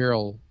 is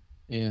apparel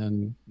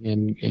and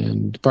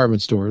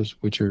department stores,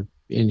 which are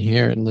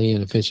inherently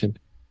inefficient.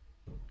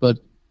 But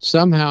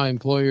somehow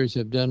employers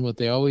have done what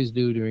they always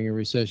do during a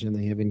recession.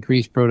 They have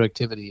increased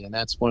productivity, and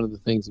that's one of the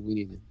things that we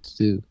need to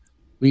do.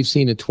 We've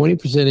seen a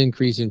 20%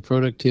 increase in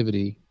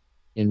productivity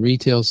in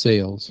retail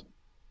sales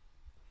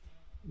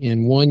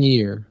in 1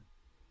 year.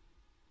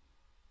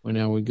 When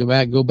now we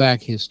go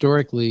back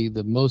historically,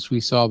 the most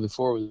we saw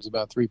before was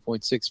about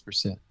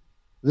 3.6%.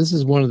 This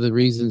is one of the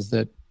reasons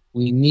that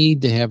we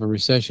need to have a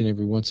recession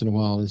every once in a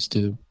while is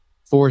to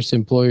force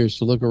employers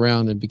to look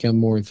around and become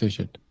more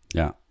efficient.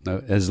 Yeah.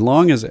 As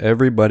long as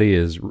everybody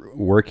is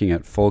working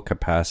at full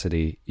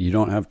capacity, you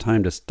don't have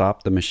time to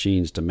stop the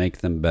machines to make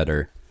them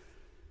better.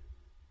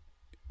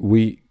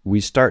 We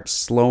start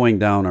slowing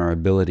down our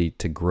ability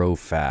to grow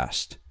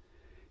fast.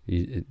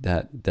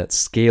 That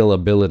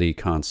scalability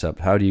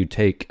concept. How do you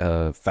take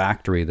a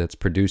factory that's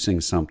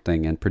producing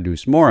something and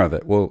produce more of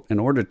it? Well, in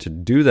order to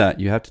do that,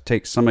 you have to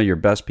take some of your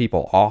best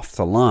people off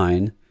the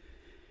line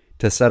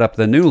to set up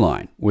the new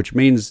line, which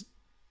means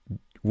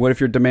what if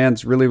your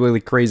demand's really,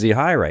 really crazy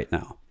high right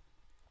now?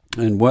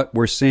 And what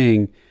we're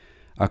seeing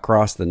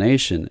across the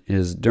nation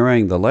is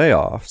during the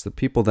layoffs, the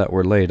people that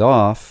were laid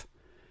off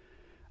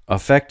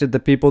affected the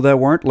people that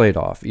weren't laid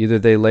off. Either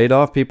they laid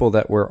off people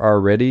that were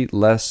already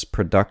less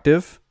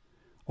productive,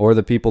 or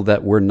the people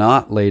that were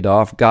not laid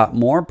off got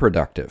more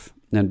productive.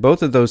 And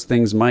both of those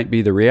things might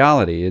be the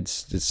reality.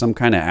 It's some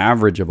kind of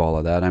average of all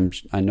of that.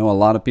 I know a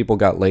lot of people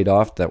got laid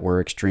off that were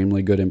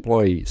extremely good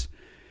employees,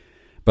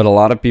 but a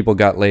lot of people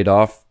got laid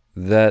off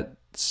that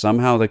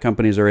somehow the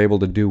companies are able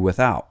to do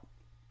without.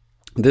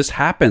 This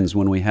happens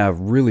when we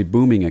have really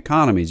booming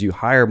economies. You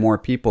hire more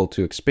people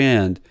to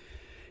expand.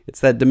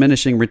 It's that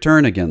diminishing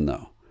return again,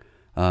 though.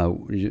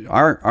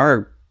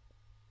 Our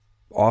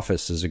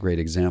office is a great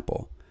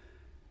example.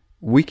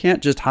 We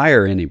can't just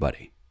hire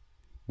anybody.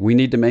 We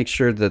need to make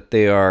sure that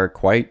they are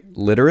quite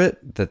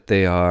literate, that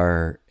they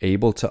are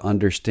able to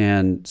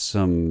understand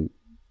some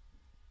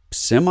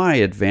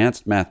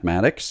semi-advanced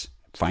mathematics,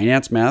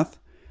 finance math,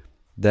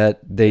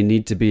 that they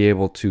need to be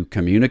able to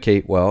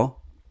communicate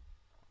well.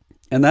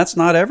 And that's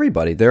not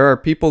everybody. There are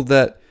people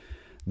that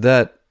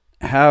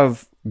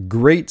have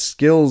great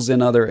skills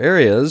in other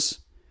areas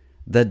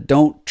that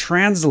don't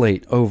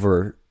translate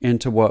over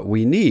into what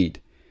we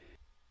need.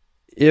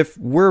 If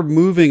we're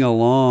moving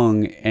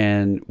along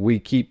and we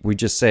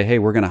just say, hey,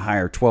 we're going to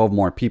hire 12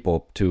 more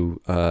people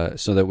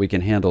so that we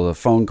can handle the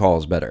phone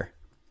calls better.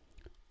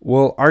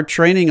 Well, our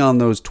training on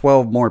those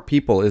 12 more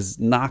people is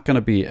not going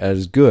to be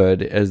as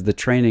good as the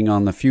training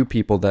on the few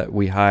people that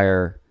we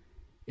hire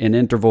in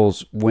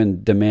intervals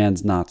when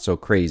demand's not so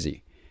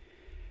crazy.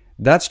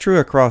 That's true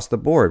across the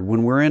board.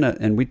 When we're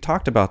and we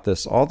talked about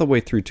this all the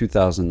way through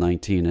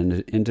 2019 and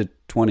into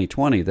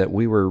 2020, that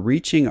we were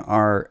reaching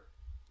our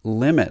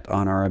limit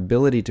on our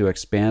ability to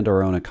expand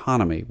our own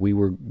economy. We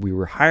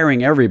were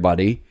hiring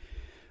everybody,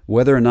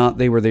 whether or not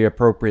they were the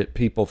appropriate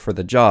people for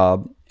the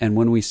job. And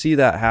when we see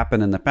that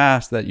happen in the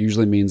past, that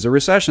usually means a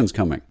recession's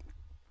coming.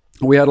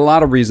 We had a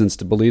lot of reasons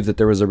to believe that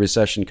there was a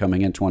recession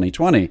coming in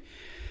 2020.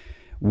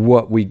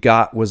 What we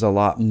got was a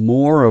lot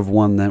more of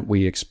one than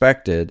we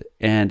expected,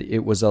 and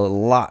it was a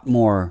lot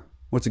more,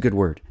 what's a good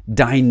word?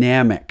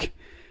 Dynamic,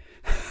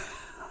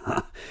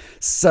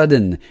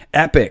 sudden,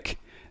 epic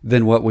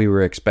than what we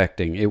were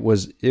expecting. It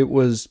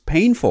was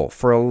painful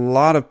for a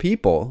lot of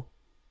people,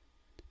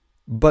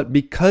 but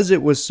because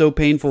it was so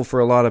painful for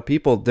a lot of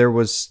people, there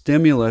was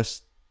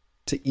stimulus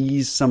to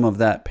ease some of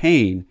that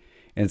pain.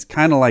 And it's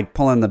kind of like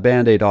pulling the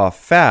Band-Aid off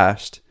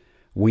fast.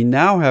 We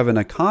now have an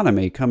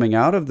economy coming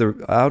out of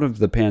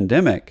the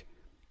pandemic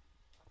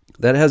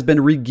that has been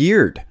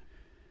regeared,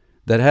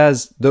 that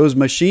has those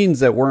machines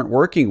that weren't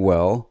working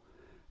well.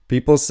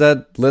 People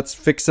said, let's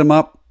fix them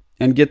up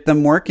and get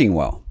them working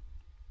well.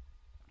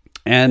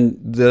 And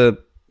the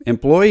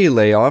employee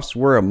layoffs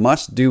were a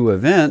must-do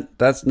event.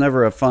 That's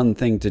never a fun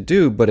thing to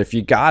do, but if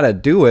you got to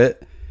do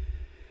it,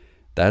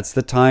 that's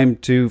the time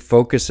to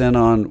focus in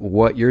on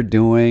what you're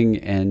doing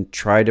and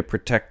try to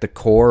protect the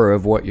core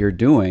of what you're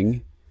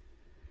doing.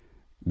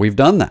 We've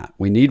done that.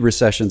 We need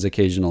recessions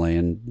occasionally,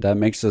 and that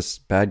makes us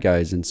bad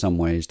guys in some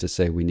ways to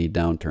say we need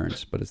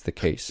downturns, but it's the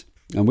case.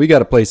 And we got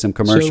to play some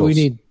commercials. So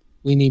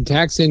we need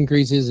tax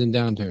increases and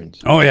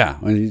downturns. Oh, yeah.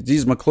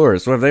 These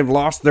McClures, so if they've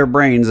lost their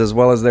brains as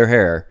well as their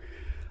hair,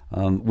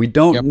 we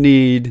don't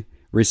need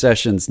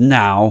recessions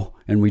now,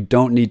 and we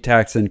don't need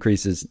tax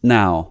increases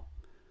now,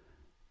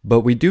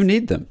 but we do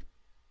need them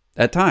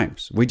at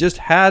times. We just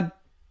had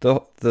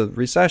the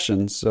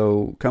recession,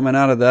 so coming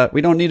out of that,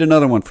 we don't need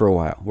another one for a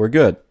while. We're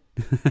good.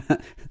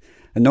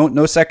 And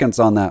no seconds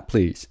on that,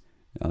 please.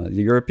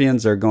 The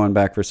Europeans are going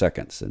back for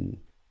seconds, and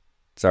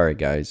sorry,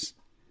 guys.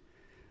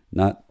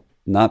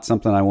 Not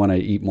something I want to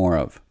eat more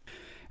of.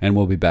 And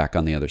we'll be back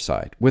on the other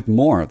side with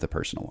more of the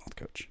Personal Wealth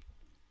Coach.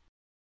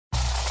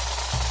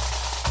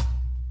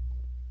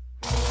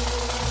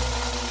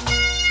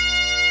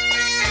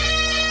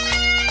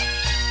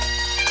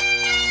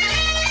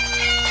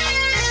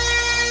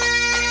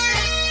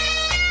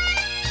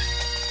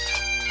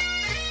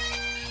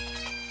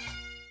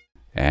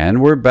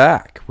 And we're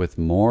back with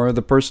more of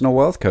the Personal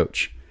Wealth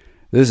Coach.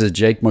 This is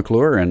Jake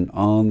McClure, and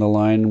on the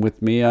line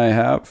with me I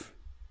have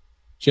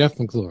Jeff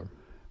McClure.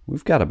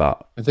 We've got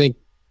about, I think,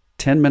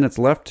 10 minutes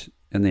left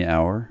in the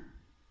hour.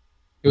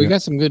 We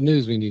got some good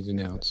news we need to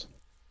announce.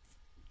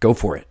 Go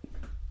for it.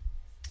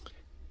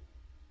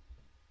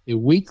 The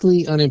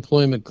weekly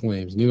unemployment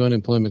claims, new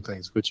unemployment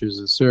claims, which is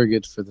a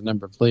surrogate for the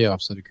number of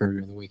layoffs that occurred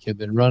during the week, have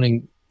been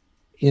running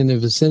in the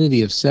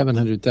vicinity of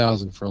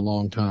 700,000 for a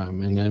long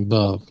time and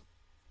above.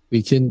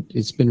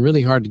 It's been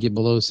really hard to get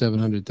below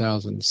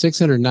 700,000.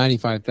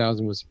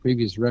 695,000 was the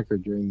previous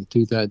record during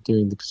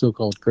the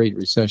so-called Great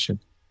Recession.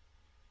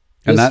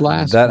 And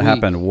that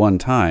happened one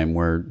time,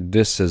 where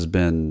this has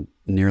been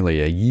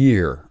nearly a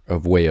year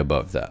of way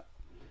above that.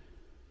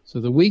 So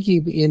the week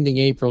ending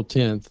April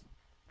 10th,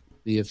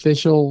 the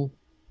official,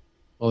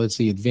 it's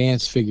the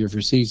advanced figure for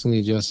seasonally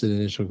adjusted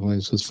initial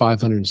claims was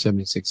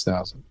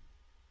 576,000,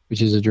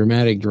 which is a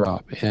dramatic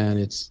drop. And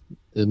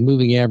the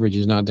moving average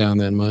is not down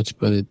that much,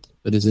 but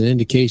it's an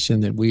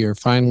indication that we are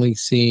finally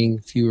seeing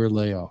fewer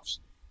layoffs.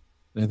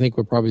 And I think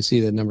we'll probably see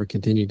that number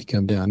continue to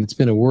come down. It's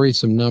been a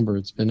worrisome number.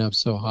 It's been up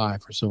so high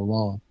for so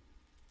long.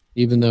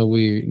 Even though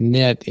we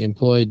net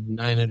employed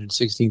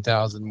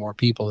 916,000 more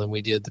people than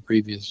we did the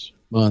previous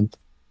month,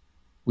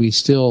 we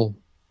still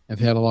have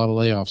had a lot of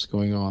layoffs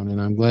going on. And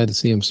I'm glad to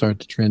see them start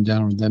to trend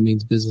downward. That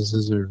means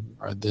businesses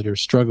that are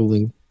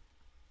struggling,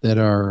 that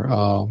are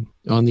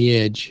on the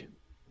edge,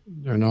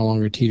 are no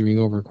longer teetering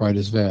over quite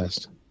as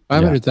fast.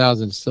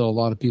 500,000 is still a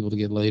lot of people to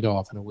get laid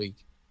off in a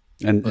week.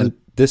 And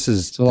this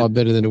is it's a lot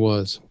better than it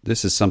was.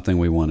 This is something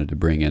we wanted to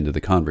bring into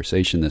the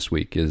conversation this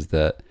week, is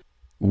that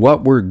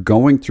what we're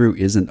going through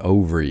isn't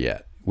over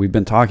yet. We've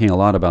been talking a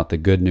lot about the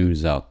good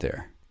news out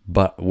there,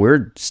 but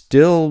we're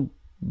still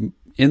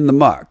in the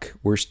muck.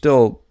 We're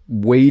still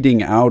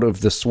wading out of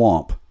the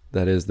swamp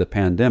that is the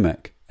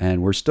pandemic,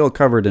 and we're still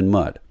covered in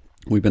mud.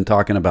 We've been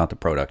talking about the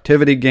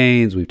productivity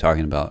gains. We've been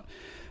talking about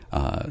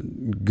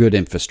good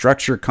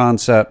infrastructure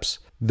concepts.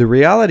 The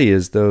reality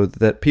is, though,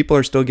 that people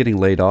are still getting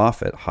laid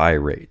off at high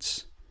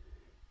rates,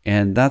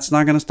 and that's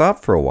not going to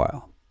stop for a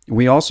while.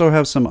 We also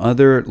have some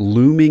other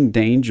looming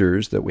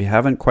dangers that we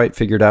haven't quite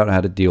figured out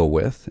how to deal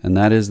with, and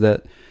that is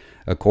that,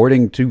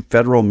 according to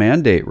federal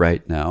mandate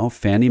right now,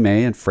 Fannie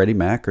Mae and Freddie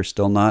Mac are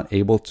still not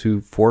able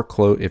to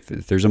foreclose. If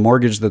there's a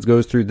mortgage that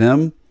goes through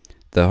them,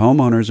 the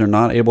homeowners are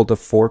not able to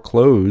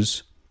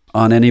foreclose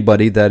on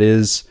anybody that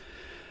is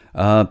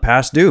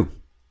past due.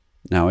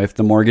 Now, if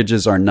the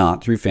mortgages are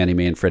not through Fannie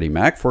Mae and Freddie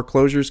Mac,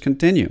 foreclosures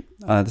continue.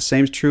 The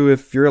same is true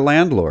if you're a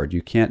landlord.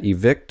 You can't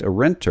evict a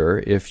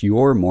renter if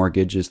your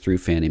mortgage is through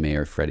Fannie Mae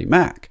or Freddie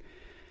Mac.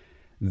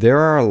 There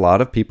are a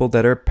lot of people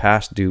that are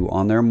past due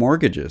on their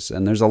mortgages,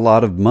 and there's a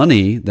lot of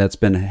money that's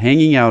been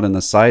hanging out in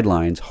the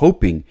sidelines,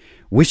 hoping,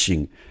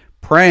 wishing,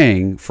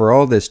 praying for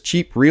all this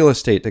cheap real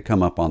estate to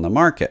come up on the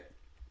market.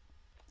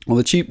 Well,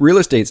 the cheap real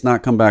estate's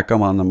not come back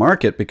up on the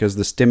market because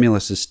the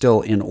stimulus is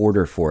still in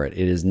order for it.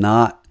 It is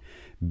not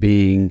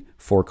being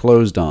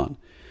foreclosed on.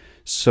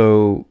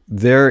 So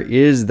there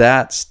is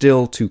that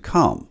still to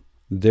come.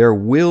 There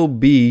will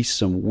be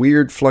some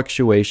weird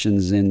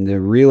fluctuations in the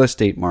real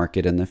estate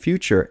market in the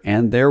future,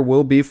 and there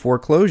will be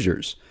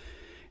foreclosures.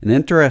 An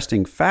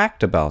interesting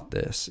fact about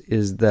this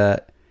is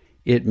that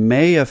it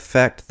may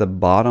affect the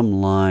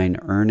bottom line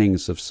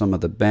earnings of some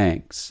of the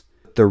banks.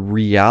 The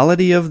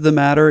reality of the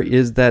matter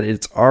is that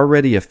it's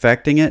already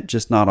affecting it,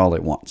 just not all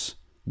at once.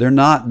 They're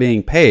not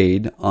being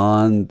paid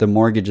on the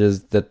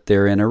mortgages that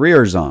they're in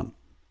arrears on.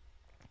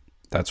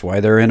 That's why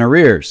they're in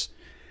arrears.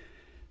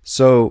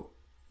 So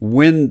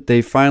when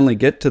they finally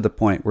get to the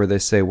point where they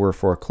say we're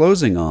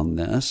foreclosing on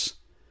this,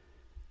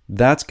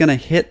 that's going to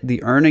hit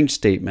the earnings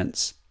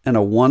statements in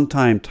a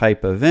one-time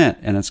type event,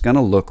 and it's going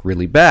to look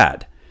really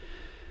bad.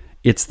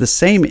 It's the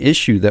same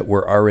issue that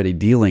we're already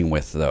dealing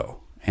with, though.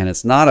 And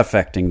it's not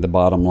affecting the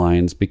bottom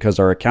lines because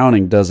our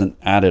accounting doesn't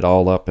add it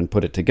all up and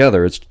put it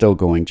together. It's still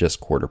going just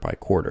quarter by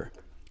quarter.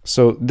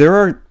 So there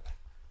are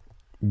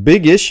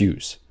big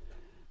issues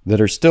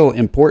that are still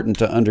important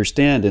to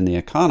understand in the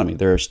economy.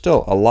 There are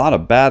still a lot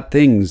of bad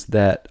things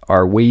that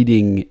are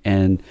waiting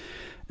and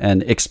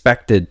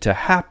expected to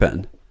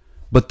happen.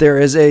 But there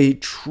is a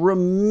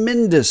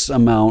tremendous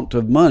amount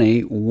of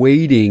money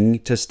waiting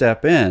to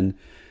step in.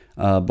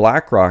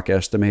 BlackRock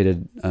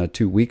estimated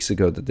 2 weeks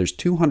ago that there's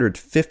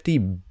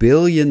 $250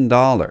 billion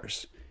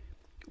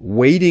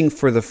waiting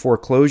for the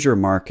foreclosure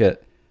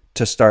market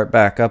to start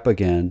back up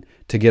again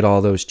to get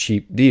all those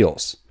cheap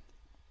deals.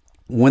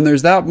 When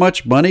there's that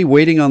much money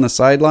waiting on the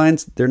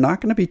sidelines, they're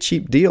not going to be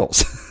cheap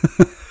deals.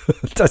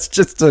 That's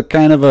just a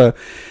kind of a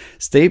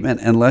statement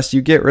unless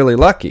you get really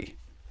lucky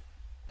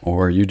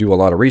or you do a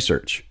lot of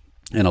research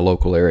in a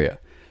local area.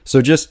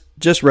 So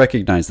just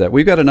recognize that.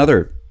 We've got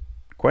another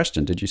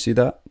question. Did you see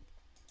that?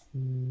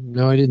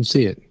 No, I didn't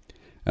see it.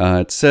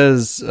 It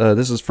says,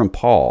 this is from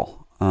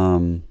Paul,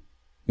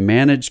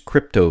 manage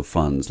crypto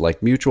funds,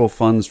 like mutual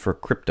funds for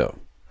crypto.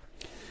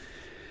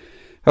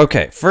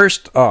 Okay,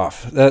 first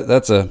off,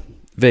 that's a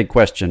vague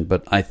question,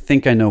 but I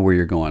think I know where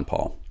you're going,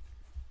 Paul.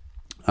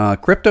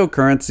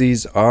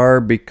 Cryptocurrencies are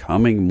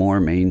becoming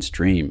more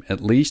mainstream. At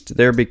least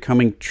they're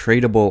becoming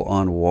tradable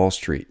on Wall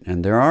Street.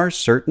 And there are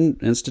certain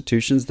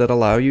institutions that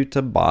allow you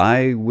to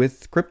buy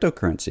with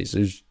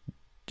cryptocurrencies.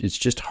 It's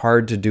just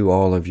hard to do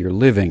all of your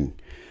living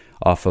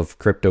off of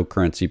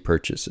cryptocurrency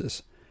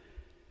purchases.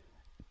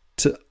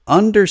 To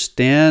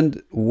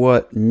understand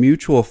what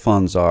mutual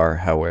funds are,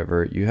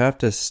 however, you have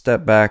to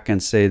step back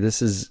and say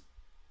this is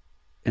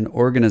an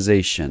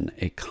organization,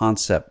 a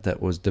concept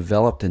that was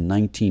developed in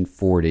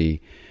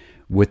 1940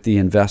 with the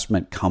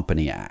Investment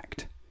Company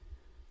Act.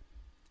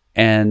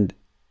 And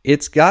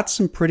it's got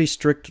some pretty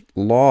strict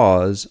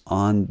laws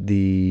on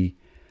the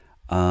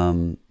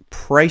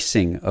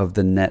pricing of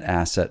the net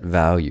asset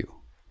value.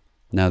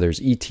 Now, there's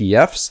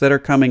ETFs that are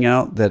coming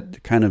out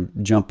that kind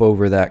of jump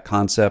over that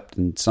concept,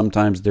 and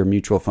sometimes they're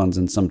mutual funds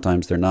and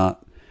sometimes they're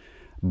not.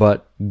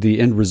 But the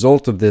end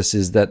result of this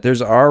is that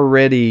there's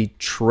already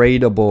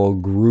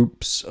tradable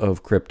groups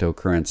of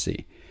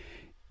cryptocurrency.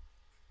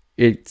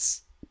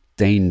 It's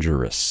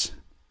dangerous.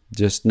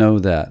 Just know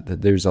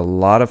that there's a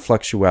lot of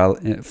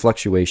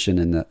fluctuation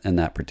in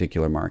that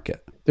particular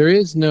market. There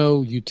is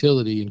no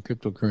utility in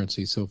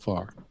cryptocurrency so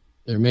far.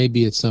 There may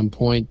be at some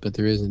point, but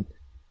there isn't.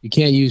 You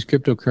can't use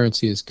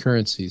cryptocurrency as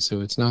currency,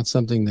 so it's not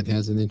something that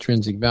has an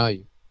intrinsic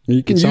value.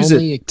 You can use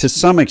it to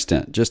some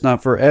extent, just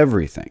not for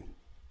everything.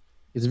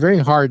 It's very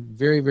hard,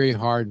 very, very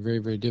hard, very,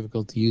 very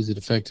difficult to use it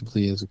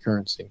effectively as a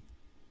currency.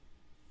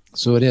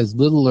 So it has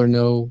little or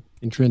no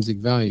intrinsic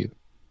value.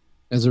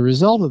 As a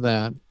result of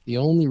that, the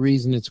only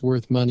reason it's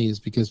worth money is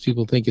because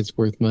people think it's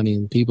worth money,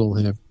 and people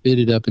have bid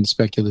it up in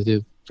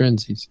speculative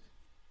frenzies.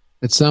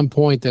 At some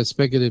point, that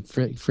speculative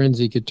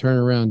frenzy could turn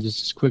around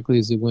just as quickly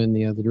as it went in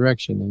the other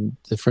direction.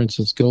 And for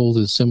instance, gold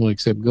is similar,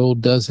 except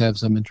gold does have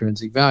some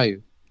intrinsic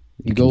value.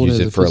 You can use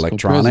it for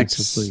electronics,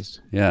 presence,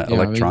 at least.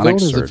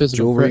 Electronics or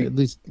jewelry. At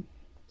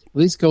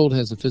least gold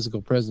has a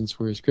physical presence,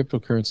 whereas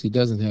cryptocurrency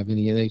doesn't have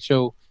any. And they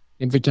show,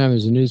 every time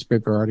there's a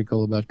newspaper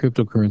article about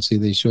cryptocurrency,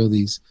 they show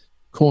these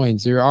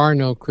coins. There are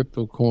no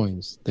crypto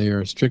coins. They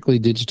are strictly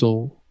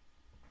digital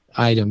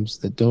items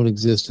that don't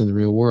exist in the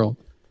real world.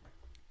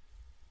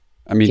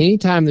 I mean,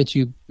 anytime that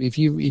if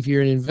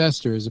you're an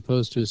investor as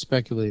opposed to a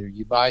speculator,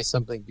 you buy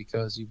something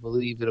because you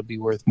believe it'll be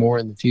worth more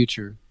in the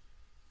future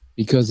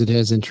because it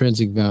has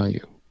intrinsic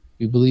value.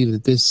 You believe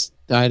that this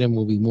item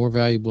will be more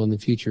valuable in the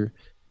future.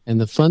 And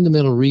the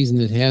fundamental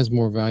reason it has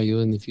more value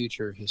in the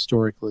future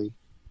historically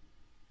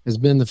has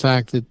been the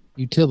fact that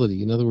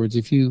utility. In other words,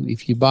 if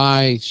you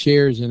buy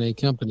shares in a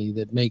company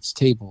that makes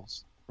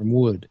tables from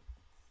wood,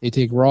 they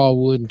take raw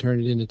wood and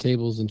turn it into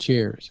tables and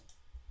chairs.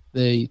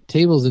 The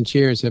tables and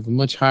chairs have a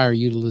much higher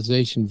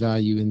utilization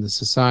value in the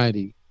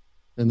society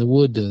than the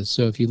wood does.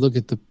 So if you look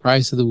at the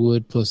price of the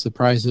wood plus the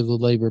price of the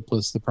labor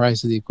plus the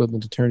price of the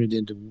equipment to turn it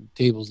into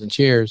tables and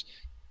chairs,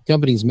 the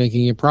company's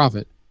making a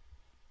profit.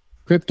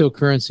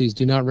 Cryptocurrencies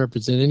do not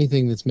represent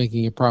anything that's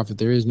making a profit.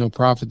 There is no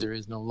profit. There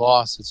is no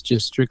loss. It's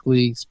just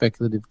strictly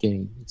speculative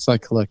gain. It's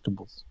like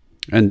collectibles.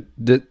 And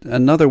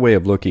another way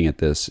of looking at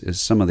this is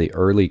some of the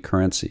early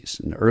currencies.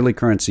 And early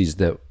currencies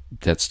that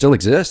still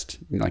exist,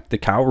 like the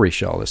cowrie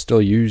shell is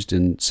still used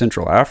in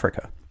Central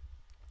Africa.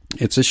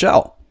 It's a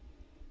shell.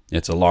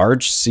 It's a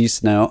large sea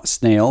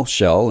snail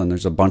shell, and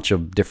there's a bunch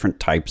of different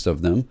types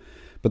of them.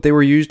 But they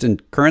were used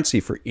in currency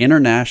for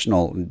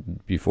international,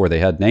 before they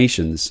had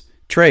nations,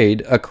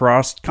 trade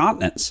across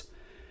continents.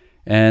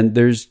 And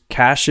there's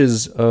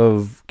caches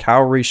of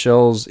cowrie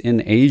shells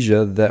in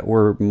Asia that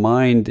were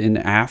mined in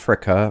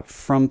Africa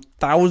from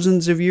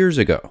thousands of years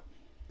ago.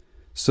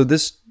 So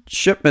this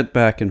shipment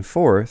back and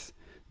forth,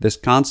 this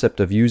concept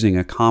of using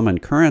a common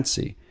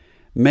currency,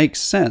 makes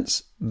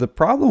sense. The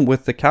problem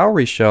with the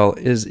cowrie shell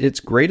is its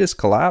greatest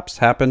collapse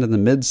happened in the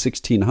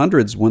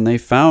mid-1600s when they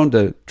found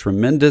a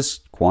tremendous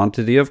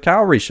quantity of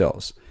cowrie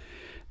shells.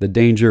 The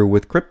danger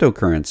with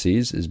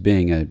cryptocurrencies is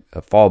being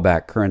a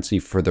fallback currency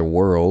for the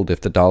world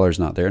if the dollar's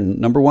not there.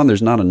 Number one,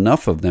 there's not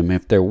enough of them.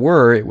 If there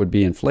were, it would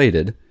be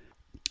inflated.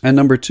 And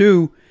number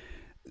two,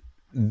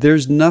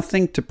 there's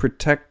nothing to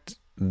protect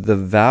the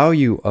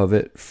value of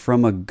it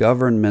from a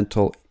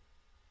governmental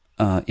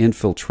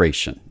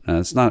infiltration.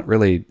 It's not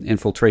really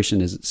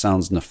infiltration, as it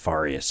sounds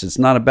nefarious. It's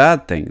not a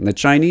bad thing. The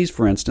Chinese,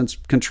 for instance,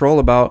 control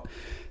about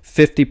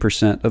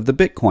 50% of the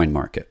Bitcoin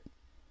market.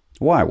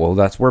 Why? Well,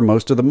 that's where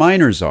most of the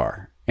miners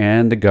are,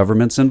 and the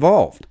government's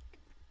involved.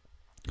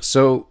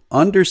 So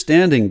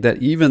understanding that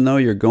even though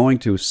you're going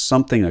to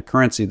a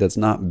currency that's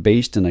not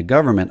based in a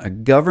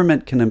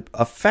government can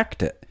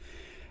affect it.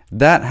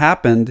 That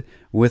happened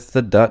with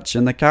the Dutch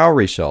and the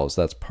cowrie shells.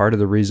 That's part of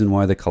the reason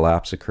why the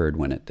collapse occurred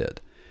when it did.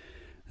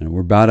 And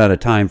we're about out of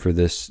time for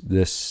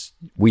this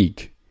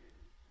week.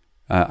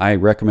 I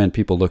recommend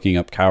people looking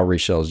up cowrie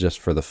shells just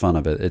for the fun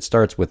of it. It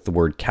starts with the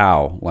word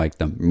cow, like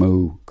the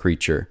moo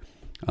creature.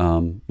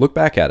 Look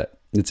back at it.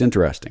 It's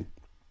interesting.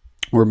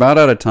 We're about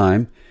out of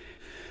time.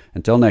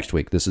 Until next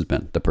week, this has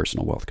been The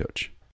Personal Wealth Coach.